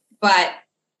business, but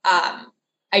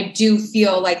I do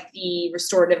feel like the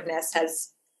restorativeness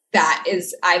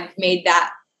I've made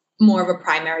that more of a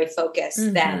primary focus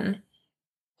than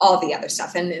all the other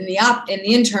stuff. And in the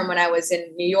interim, when I was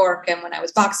in New York and when I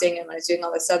was boxing and when I was doing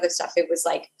all this other stuff, it was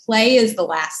like play is the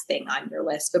last thing on your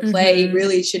list, but play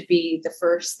really should be the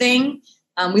first thing.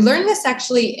 We learned this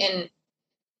actually in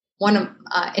one of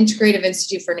Integrative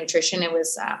Institute for Nutrition. It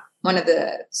was one of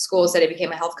the schools that I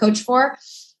became a health coach for.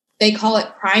 They call it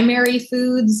primary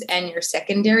foods and your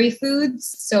secondary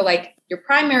foods. So like your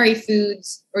primary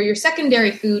foods or your secondary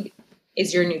food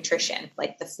is your nutrition,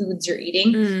 like the foods you're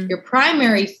eating. Your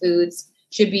primary foods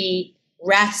should be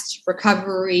rest,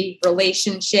 recovery,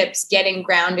 relationships, getting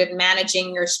grounded,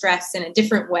 managing your stress in a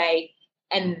different way.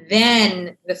 And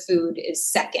then the food is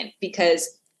second, because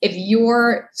if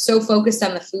you're so focused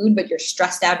on the food, but you're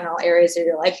stressed out in all areas of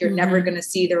your life, you're never going to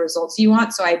see the results you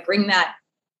want. So I bring that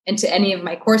into any of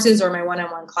my courses or my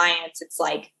one-on-one clients. It's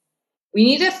like, we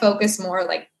need to focus more.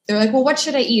 Like, they're like, well, what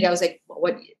should I eat? I was like,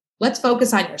 well, let's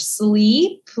focus on your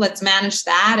sleep. Let's manage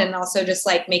that. And also just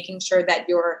like making sure that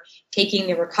you're taking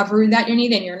the recovery that you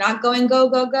need and you're not going go,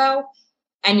 go, go.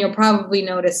 And you'll probably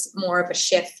notice more of a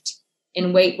shift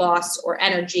in weight loss or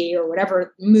energy or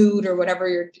whatever mood or whatever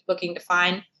you're looking to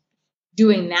find,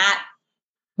 doing that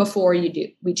before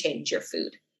we change your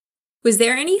food. Was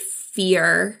there any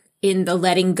fear in the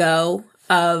letting go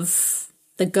of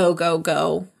the go, go,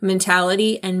 go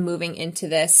mentality and moving into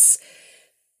this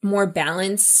more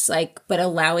balanced, but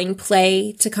allowing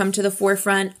play to come to the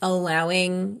forefront,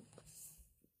 allowing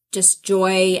just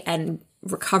joy and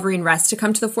recovery and rest to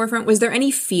come to the forefront? Was there any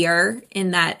fear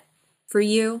in that for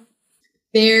you?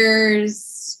 There's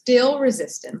still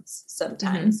resistance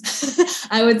sometimes.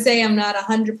 I would say I'm not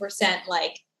 100%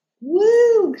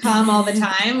 calm all the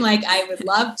time. Like, I would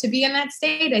love to be in that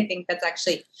state. I think that's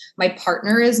actually, my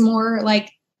partner is more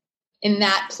in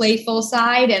that playful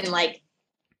side. And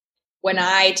when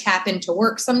I tap into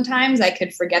work, sometimes I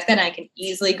could forget that. I can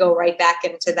easily go right back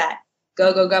into that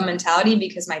go, go, go mentality,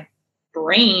 because my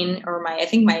brain or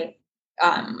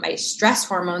my stress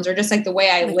hormones are just the way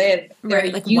I live. They're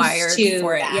used wired to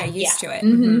for it. that. Yeah, used to it.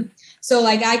 Mm-hmm. So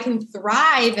I can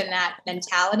thrive in that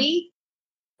mentality,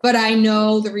 but I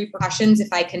know the repercussions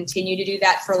if I continue to do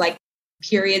that for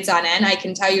periods on end. I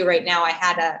can tell you right now, I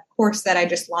had a course that I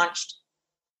just launched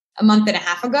a month and a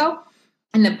half ago.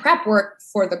 And the prep work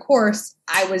for the course,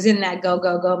 I was in that go,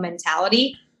 go, go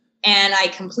mentality. And I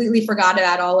completely forgot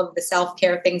about all of the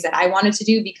self-care things that I wanted to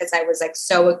do, because I was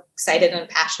so excited and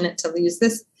passionate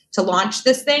to launch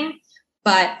this thing.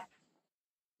 But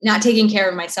not taking care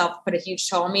of myself put a huge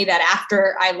toll on me, that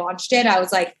after I launched it, I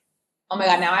was like, oh my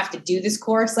God, now I have to do this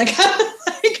course. I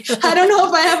don't know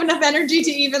if I have enough energy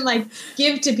to even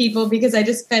give to people, because I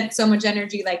just spent so much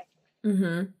energy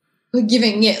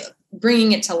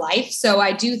bringing it to life. So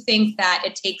I do think that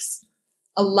it takes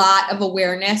a lot of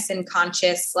awareness and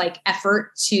conscious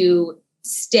effort to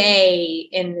stay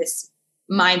in this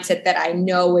mindset that I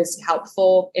know is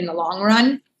helpful in the long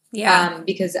run. Yeah.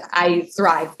 Because I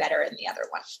thrive better in the other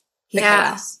one.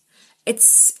 Yeah.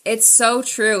 It's so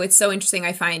true. It's so interesting.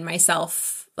 I find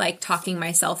myself talking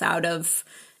myself out of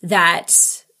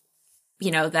that,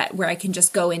 that where I can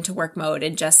just go into work mode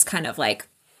and just kind of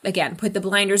again, put the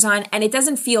blinders on, and it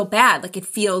doesn't feel bad. It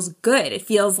feels good. It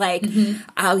feels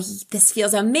oh, this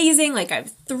feels amazing. I'm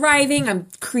thriving. I'm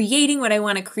creating what I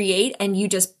want to create. And you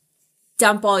just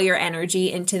dump all your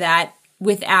energy into that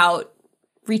without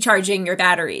recharging your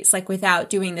batteries, without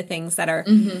doing the things that are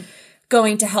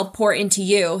going to help pour into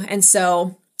you. And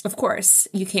so, of course,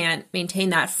 you can't maintain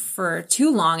that for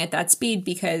too long at that speed,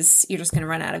 because you're just going to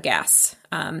run out of gas.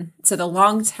 So the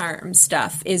long-term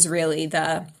stuff is really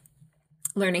the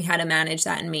learning how to manage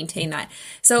that and maintain that.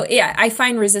 So yeah, I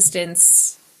find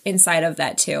resistance inside of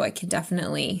that too. I can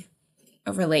definitely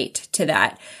relate to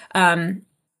that.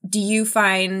 Do you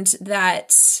find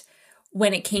that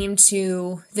when it came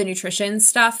to the nutrition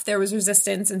stuff, there was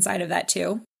resistance inside of that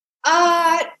too?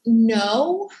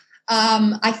 No.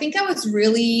 I think there was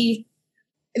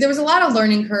a lot of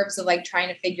learning curves of like trying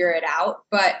to figure it out,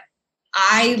 but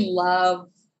I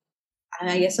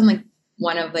guess I'm like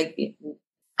one of like,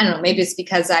 I don't know, maybe it's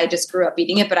because I just grew up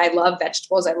eating it, but I love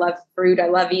vegetables. I love fruit. I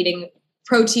love eating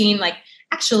protein. Like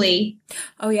actually,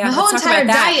 my whole entire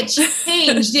diet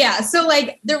changed. Yeah. So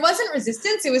like there wasn't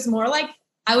resistance. It was more like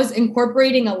I was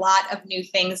incorporating a lot of new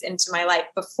things into my life.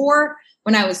 Before,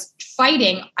 when I was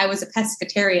fighting, I was a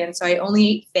pescatarian. So I only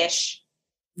ate fish.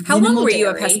 How long were you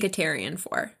a pescatarian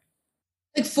for?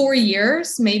 Like 4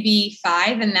 years, maybe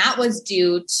 5. And that was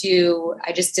due to,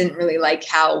 I just didn't really like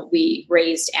how we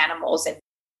raised animals and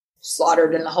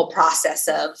slaughtered in the whole process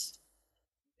of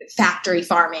factory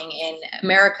farming in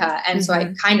America. And so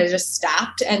I kind of just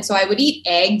stopped. And so I would eat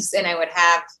eggs and I would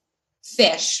have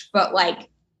fish, but like,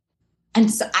 and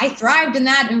so I thrived in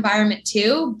that environment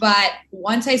too. But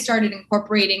once I started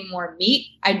incorporating more meat,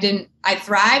 I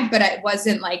thrived, but it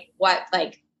wasn't like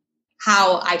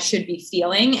how I should be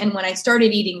feeling. And when I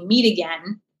started eating meat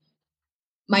again,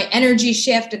 my energy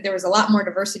shifted. There was a lot more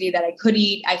diversity that I could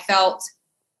eat. I felt,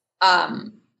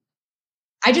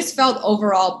 I just felt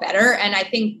overall better. And I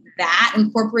think that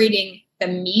incorporating the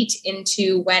meat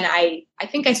into when I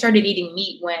think I started eating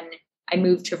meat when I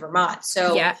moved to Vermont.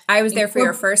 So yeah, I was there for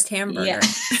your first hamburger,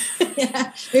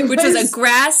 yeah. Which was a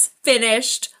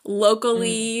grass-finished,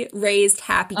 locally raised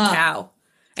happy cow.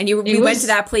 And we went to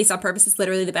that place on purpose. It's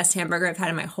literally the best hamburger I've had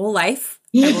in my whole life.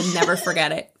 Yeah. I will never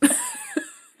forget it.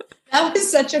 That was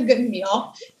such a good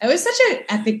meal. It was such an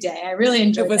epic day. I really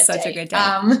enjoyed it. It was such a good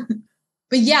day.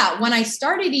 But yeah, when I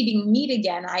started eating meat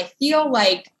again, I feel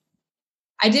like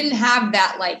I didn't have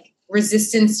that like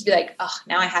resistance to be like, oh,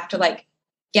 now I have to like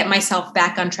get myself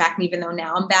back on track. And even though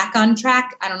now I'm back on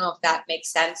track, I don't know if that makes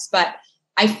sense, but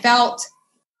I felt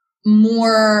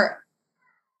more,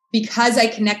 because I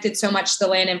connected so much to the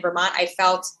land in Vermont, I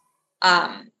felt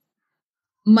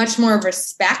much more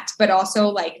respect, but also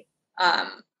like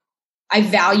I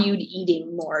valued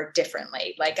eating more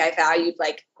differently. Like I valued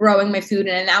like growing my food.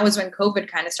 And that was when COVID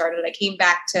kind of started. I came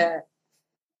back to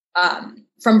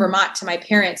from Vermont to my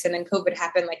parents, and then COVID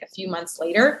happened like a few months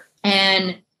later,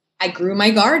 and I grew my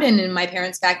garden in my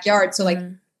parents' backyard. So like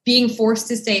being forced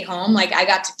to stay home, like I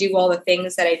got to do all the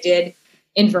things that I did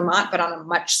in Vermont, but on a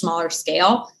much smaller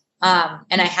scale.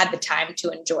 And I had the time to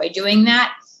enjoy doing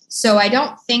that. So I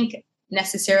don't think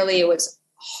necessarily it was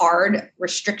hard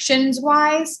restrictions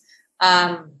wise.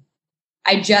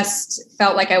 I just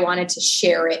felt like I wanted to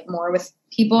share it more with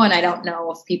people. And I don't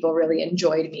know if people really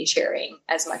enjoyed me sharing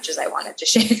as much as I wanted to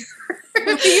share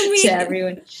to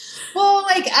everyone. Well,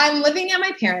 like I'm living at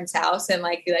my parents' house and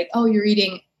like, be like, oh, you're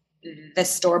eating the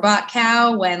store-bought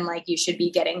cow when like you should be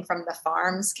getting from the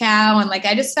farm's cow. And like,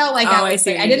 I just felt like I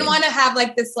didn't want to have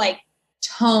like this like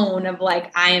tone of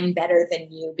like, I am better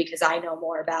than you because I know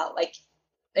more about like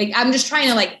I'm just trying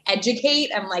to like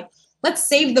educate. I'm like, let's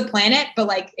save the planet, but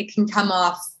like it can come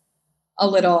off a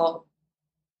little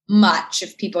much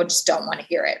if people just don't want to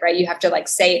hear it, right? You have to like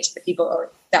say it to the people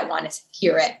that want to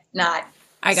hear it, not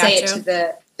say it to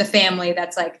the family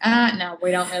that's like, no,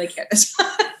 we don't really care this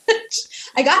much.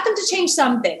 I got them to change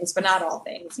some things, but not all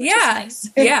things. Yeah. Nice.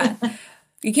 Yeah.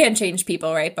 You can't change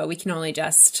people, right? But we can only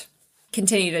just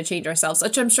continue to change ourselves,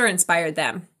 which I'm sure inspired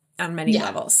them on many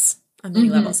levels. On many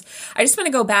levels. I just want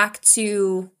to go back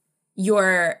to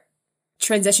your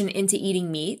transition into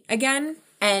eating meat again.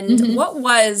 And what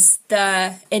was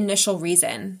the initial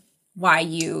reason why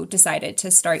you decided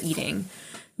to start eating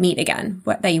meat again?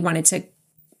 What that you wanted to,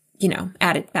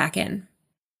 add it back in?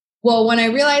 Well, when I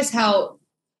realized how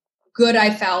good I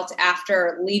felt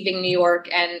after leaving New York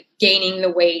and gaining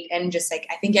the weight and just like,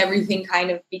 I think everything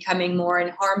kind of becoming more in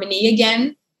harmony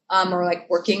again, or like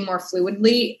working more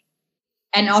fluidly,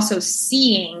 and also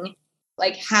seeing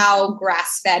like how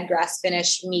grass-fed,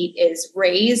 grass-finished meat is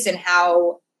raised and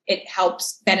how it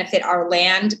helps benefit our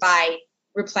land by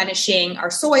replenishing our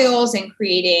soils and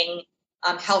creating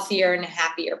healthier and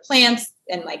happier plants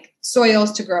and like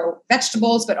soils to grow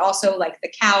vegetables, but also like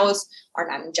the cows are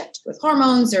not injected with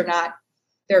hormones.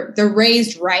 They're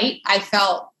raised right. I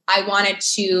felt I wanted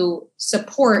to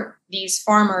support these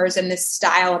farmers and this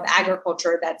style of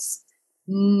agriculture that's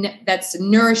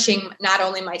nourishing not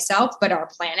only myself, but our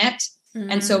planet.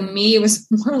 And so me, it was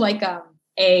more like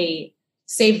a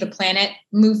save the planet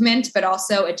movement, but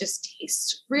also it just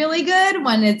tastes really good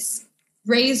when it's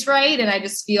raised right. And I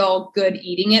just feel good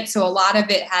eating it. So a lot of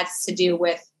it has to do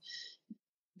with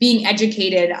being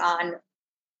educated on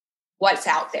what's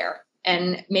out there.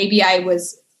 And maybe I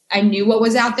knew what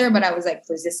was out there, but I was like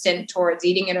resistant towards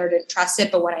eating it or didn't trust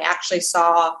it. But when I actually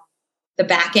saw the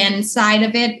back end side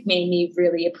of it, made me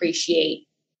really appreciate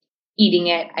eating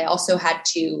it. I also had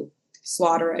to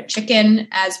slaughter a chicken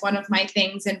as one of my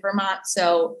things in Vermont.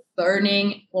 So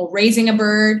raising a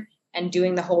bird and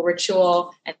doing the whole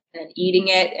ritual and eating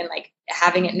it and like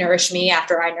having it nourish me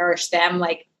after I nourished them,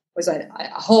 like was a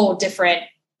whole different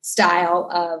style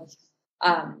of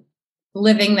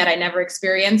living that I never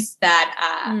experienced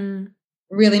that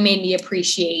really made me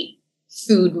appreciate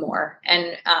food more.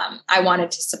 And I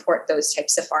wanted to support those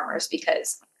types of farmers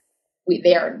because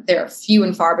they're few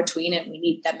and far between and we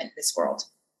need them in this world.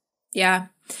 Yeah.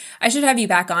 I should have you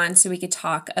back on so we could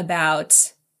talk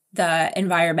about the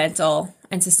environmental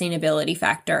and sustainability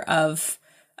factor of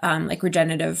like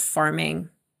regenerative farming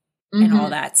and all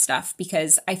that stuff,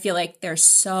 because I feel like there's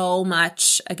so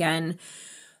much, again,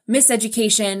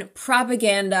 miseducation,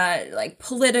 propaganda, like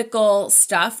political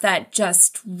stuff that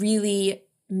just really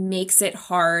makes it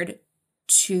hard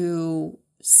to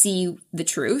see the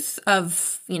truth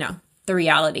of, the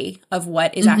reality of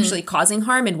what is actually causing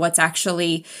harm and what's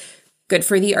actually good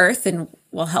for the earth and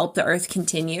will help the earth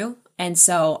continue. And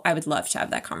so I would love to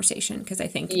have that conversation because I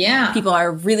think people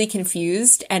are really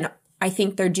confused, and I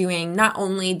think they're doing not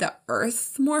only the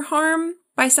earth more harm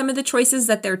by some of the choices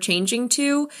that they're changing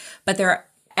to, but they're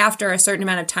after a certain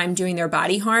amount of time doing their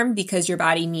body harm because your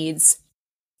body needs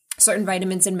certain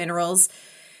vitamins and minerals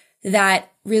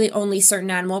that really only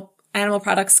certain animal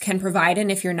products can provide.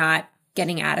 And if you're not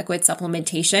getting adequate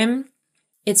supplementation,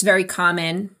 it's very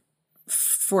common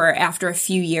for after a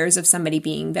few years of somebody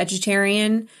being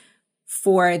vegetarian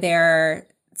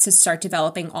to start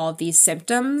developing all of these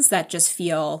symptoms that just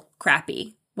feel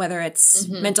crappy, whether it's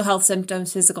mental health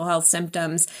symptoms, physical health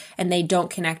symptoms, and they don't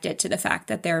connect it to the fact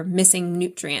that they're missing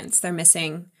nutrients, they're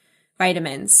missing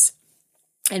vitamins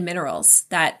and minerals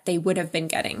that they would have been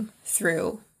getting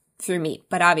through meat.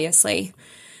 But obviously,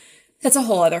 that's a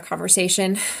whole other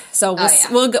conversation. So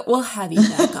we'll have you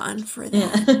back on for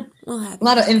that. Yeah. We'll have a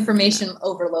lot of information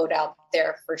overload out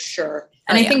there for sure.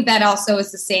 And I think that also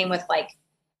is the same with like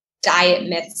diet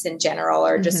myths in general,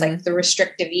 or just like the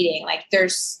restrictive eating. Like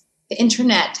the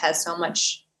internet has so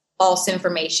much false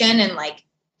information, and like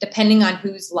depending on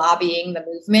who's lobbying the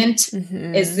movement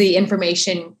is the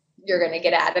information you're going to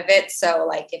get out of it. So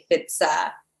like if it's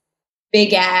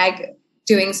big ag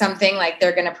doing something, like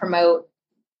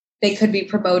they could be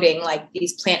promoting like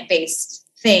these plant-based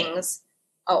things,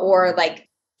 or like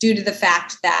due to the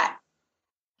fact that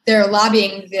they're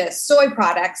lobbying the soy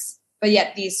products, but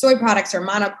yet these soy products are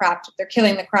monocropped, they're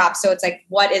killing the crop. So it's like,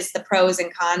 what is the pros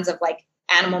and cons of like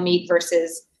animal meat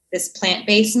versus this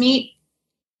plant-based meat?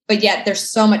 But yet there's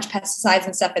so much pesticides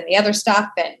and stuff in the other stuff,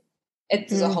 and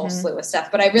it's a whole slew of stuff.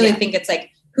 But I really think it's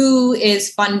like, who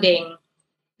is funding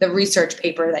the research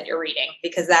paper that you're reading?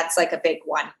 Because that's like a big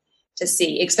one to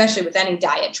see, especially with any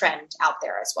diet trend out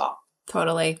there as well.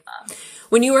 Totally.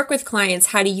 When you work with clients,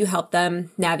 how do you help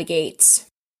them navigate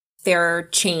their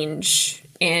change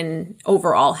in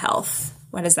overall health?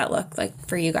 What does that look like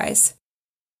for you guys?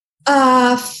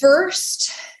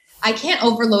 First, I can't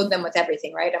overload them with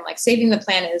everything, right? I'm like, saving the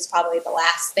planet is probably the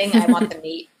last thing. I want them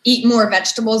to eat more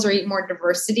vegetables or eat more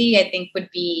diversity, I think would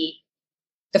be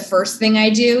the first thing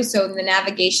I do. So in the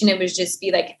navigation, it would just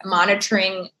be like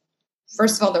monitoring,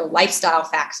 first of all, their lifestyle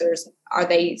factors. Are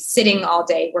they sitting all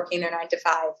day working their 9 to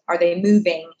 5? Are they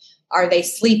moving? Are they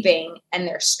sleeping? And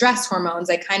their stress hormones,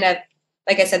 I kind of,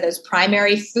 like I said, those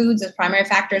primary foods, those primary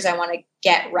factors I want to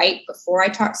get right before I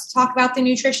talk about the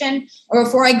nutrition, or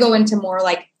before I go into more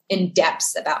like in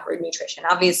depth about nutrition.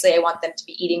 Obviously, I want them to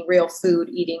be eating real food,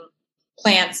 eating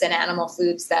plants and animal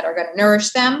foods that are going to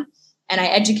nourish them. And I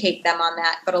educate them on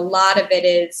that. But a lot of it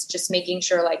is just making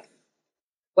sure, like,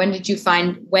 when did you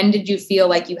feel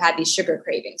like you had these sugar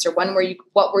cravings, or what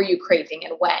were you craving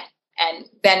and when? And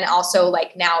then also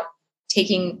like now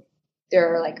taking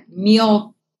their like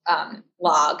meal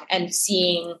log and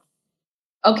seeing,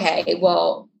 okay,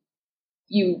 well,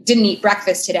 you didn't eat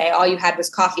breakfast today. All you had was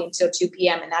coffee until 2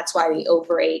 p.m. And that's why we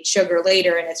overate sugar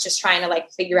later. And it's just trying to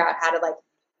like figure out how to like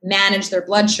manage their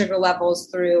blood sugar levels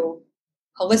through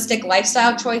holistic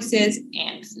lifestyle choices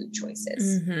and food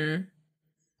choices.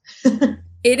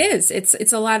 It is.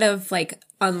 It's a lot of like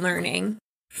unlearning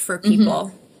for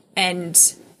people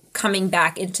and coming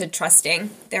back into trusting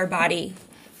their body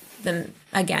them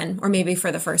again, or maybe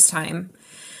for the first time,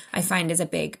 I find is a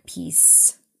big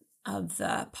piece of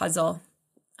the puzzle.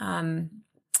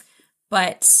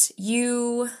 But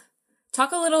you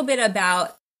talk a little bit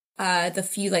about the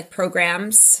few like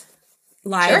programs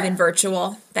live and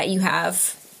virtual that you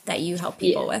have that you help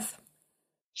people with?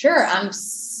 Sure. I'm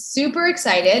super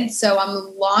excited. So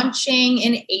I'm launching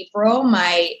in April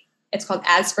it's called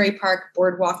Asbury Park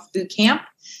Boardwalk Boot Camp.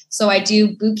 So I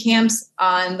do boot camps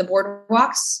on the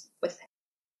boardwalks with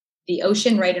the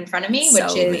ocean right in front of me, which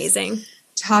is amazing.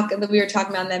 We were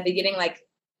talking about in the beginning, like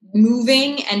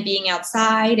moving and being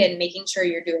outside and making sure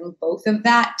you're doing both of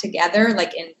that together,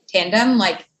 like in tandem,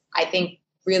 like I think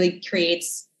really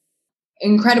creates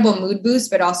incredible mood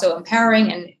boost, but also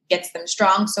empowering and gets them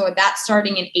strong. So that's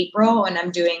starting in April, and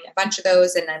I'm doing a bunch of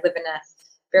those, and I live in a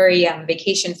very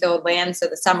vacation-filled land, so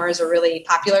the summers are really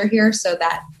popular here. So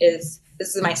this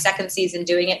is my second season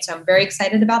doing it, so I'm very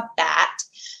excited about that.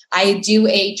 I do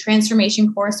a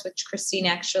transformation course, which Christine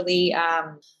actually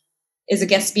is a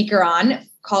guest speaker on,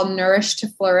 called Nourish to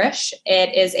Flourish.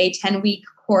 It is a 10-week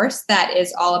course that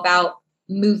is all about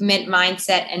movement,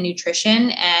 mindset, and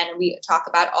nutrition, and we talk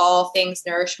about all things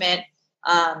nourishment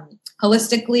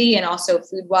holistically and also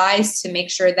food-wise to make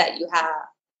sure that you have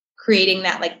creating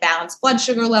that like balanced blood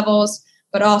sugar levels,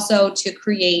 but also to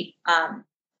create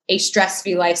a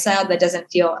stress-free lifestyle that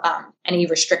doesn't feel any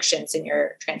restrictions in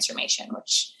your transformation,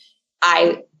 which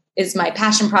is my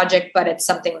passion project, but it's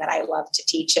something that I love to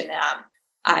teach, and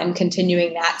I'm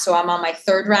continuing that. So I'm on my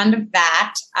third round of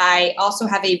that. I also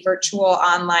have a virtual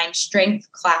online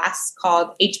strength class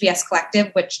called HBS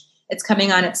Collective, which it's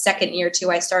coming on its second year too.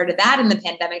 I started that in the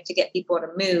pandemic to get people to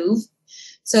move.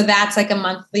 So that's like a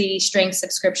monthly strength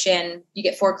subscription. You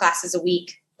get 4 classes a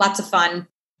week. Lots of fun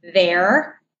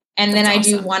there. And then I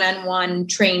do one-on-one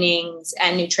trainings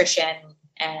and nutrition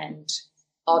and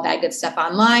all that good stuff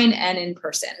online and in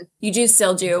person. You do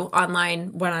still do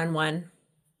online one-on-one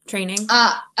training?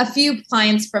 A few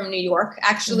clients from New York,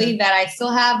 actually, that I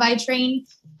still have, I train.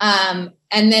 And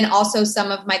then also some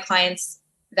of my clients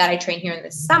that I train here in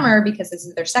the summer because this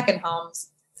is their second homes.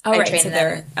 I train so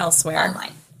they're elsewhere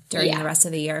online during the rest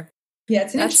of the year. Yeah,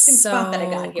 it's an interesting spot that I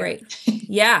got here. Great.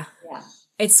 Yeah.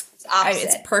 It's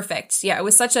perfect. Yeah, it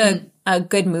was such a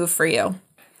good move for you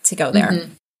to go there.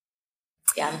 Mm-hmm.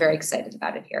 Yeah, I'm very excited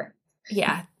about it here.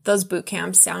 Yeah, those boot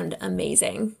camps sound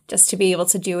amazing. Just to be able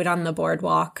to do it on the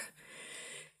boardwalk.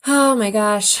 Oh my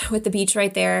gosh, with the beach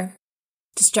right there.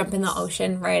 Just jump in the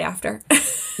ocean right after.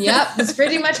 Yep, that's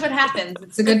pretty much what happens.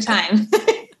 It's a good time.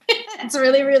 It's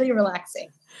really, really relaxing.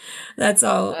 That's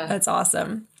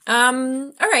awesome.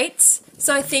 All right.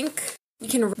 So I think we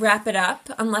can wrap it up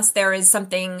unless there is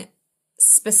something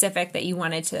specific that you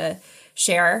wanted to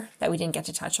share that we didn't get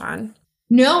to touch on.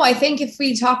 No, I think if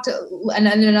we talked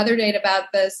another date about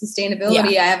the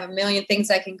sustainability, I have a million things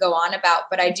I can go on about,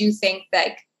 but I do think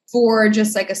that for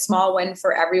just like a small win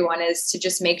for everyone is to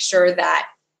just make sure that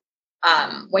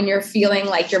when you're feeling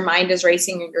like your mind is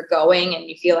racing and you're going and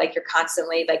you feel like you're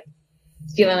constantly like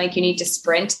feeling like you need to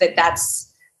sprint, that's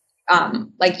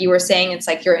like you were saying, it's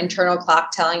like your internal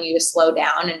clock telling you to slow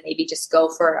down and maybe just go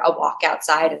for a walk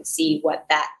outside and see what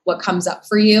comes up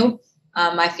for you.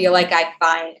 I feel like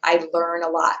I learn a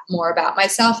lot more about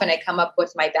myself and I come up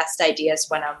with my best ideas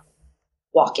when I'm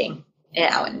walking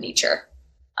out in nature.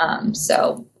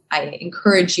 So I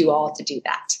encourage you all to do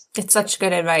that. It's such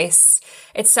good advice.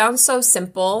 It sounds so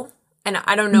simple. And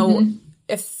I don't know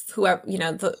if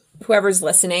whoever's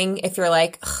listening, if you're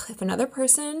like, if another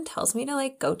person tells me to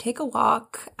like go take a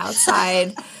walk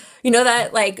outside,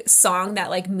 that like song, that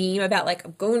like meme about like,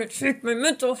 I'm going to take my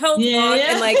mental health walk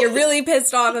and like you're really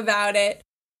pissed off about it.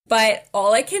 But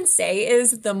all I can say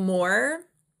is the more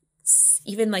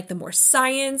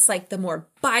science, like the more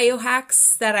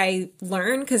biohacks that I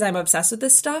learn, because I'm obsessed with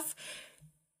this stuff,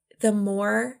 the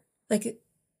more like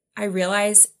I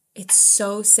realize it's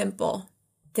so simple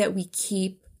that we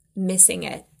keep missing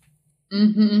it.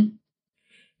 Mm-hmm.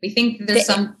 We think there's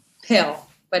some pill,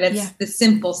 but it's the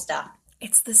simple stuff.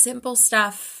 It's the simple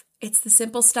stuff.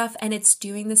 And it's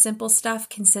doing the simple stuff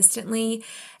consistently.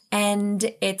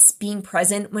 And it's being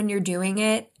present when you're doing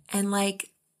it. And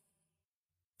like,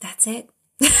 that's it.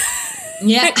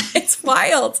 Yeah. It's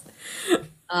wild.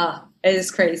 It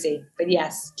is crazy. But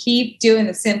yes, keep doing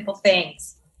the simple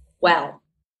things well.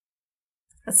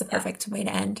 That's the perfect way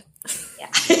to end. Yeah.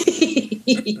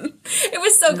 It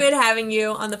was so good having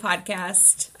you on the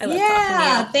podcast. I love talking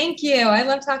to you. Thank you. I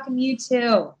love talking to you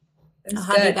too. I'll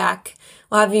have you back.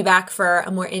 We'll have you back for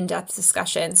a more in-depth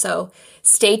discussion. So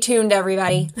stay tuned,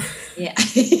 everybody. Yeah.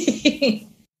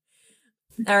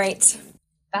 All right.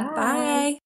 Bye. Bye.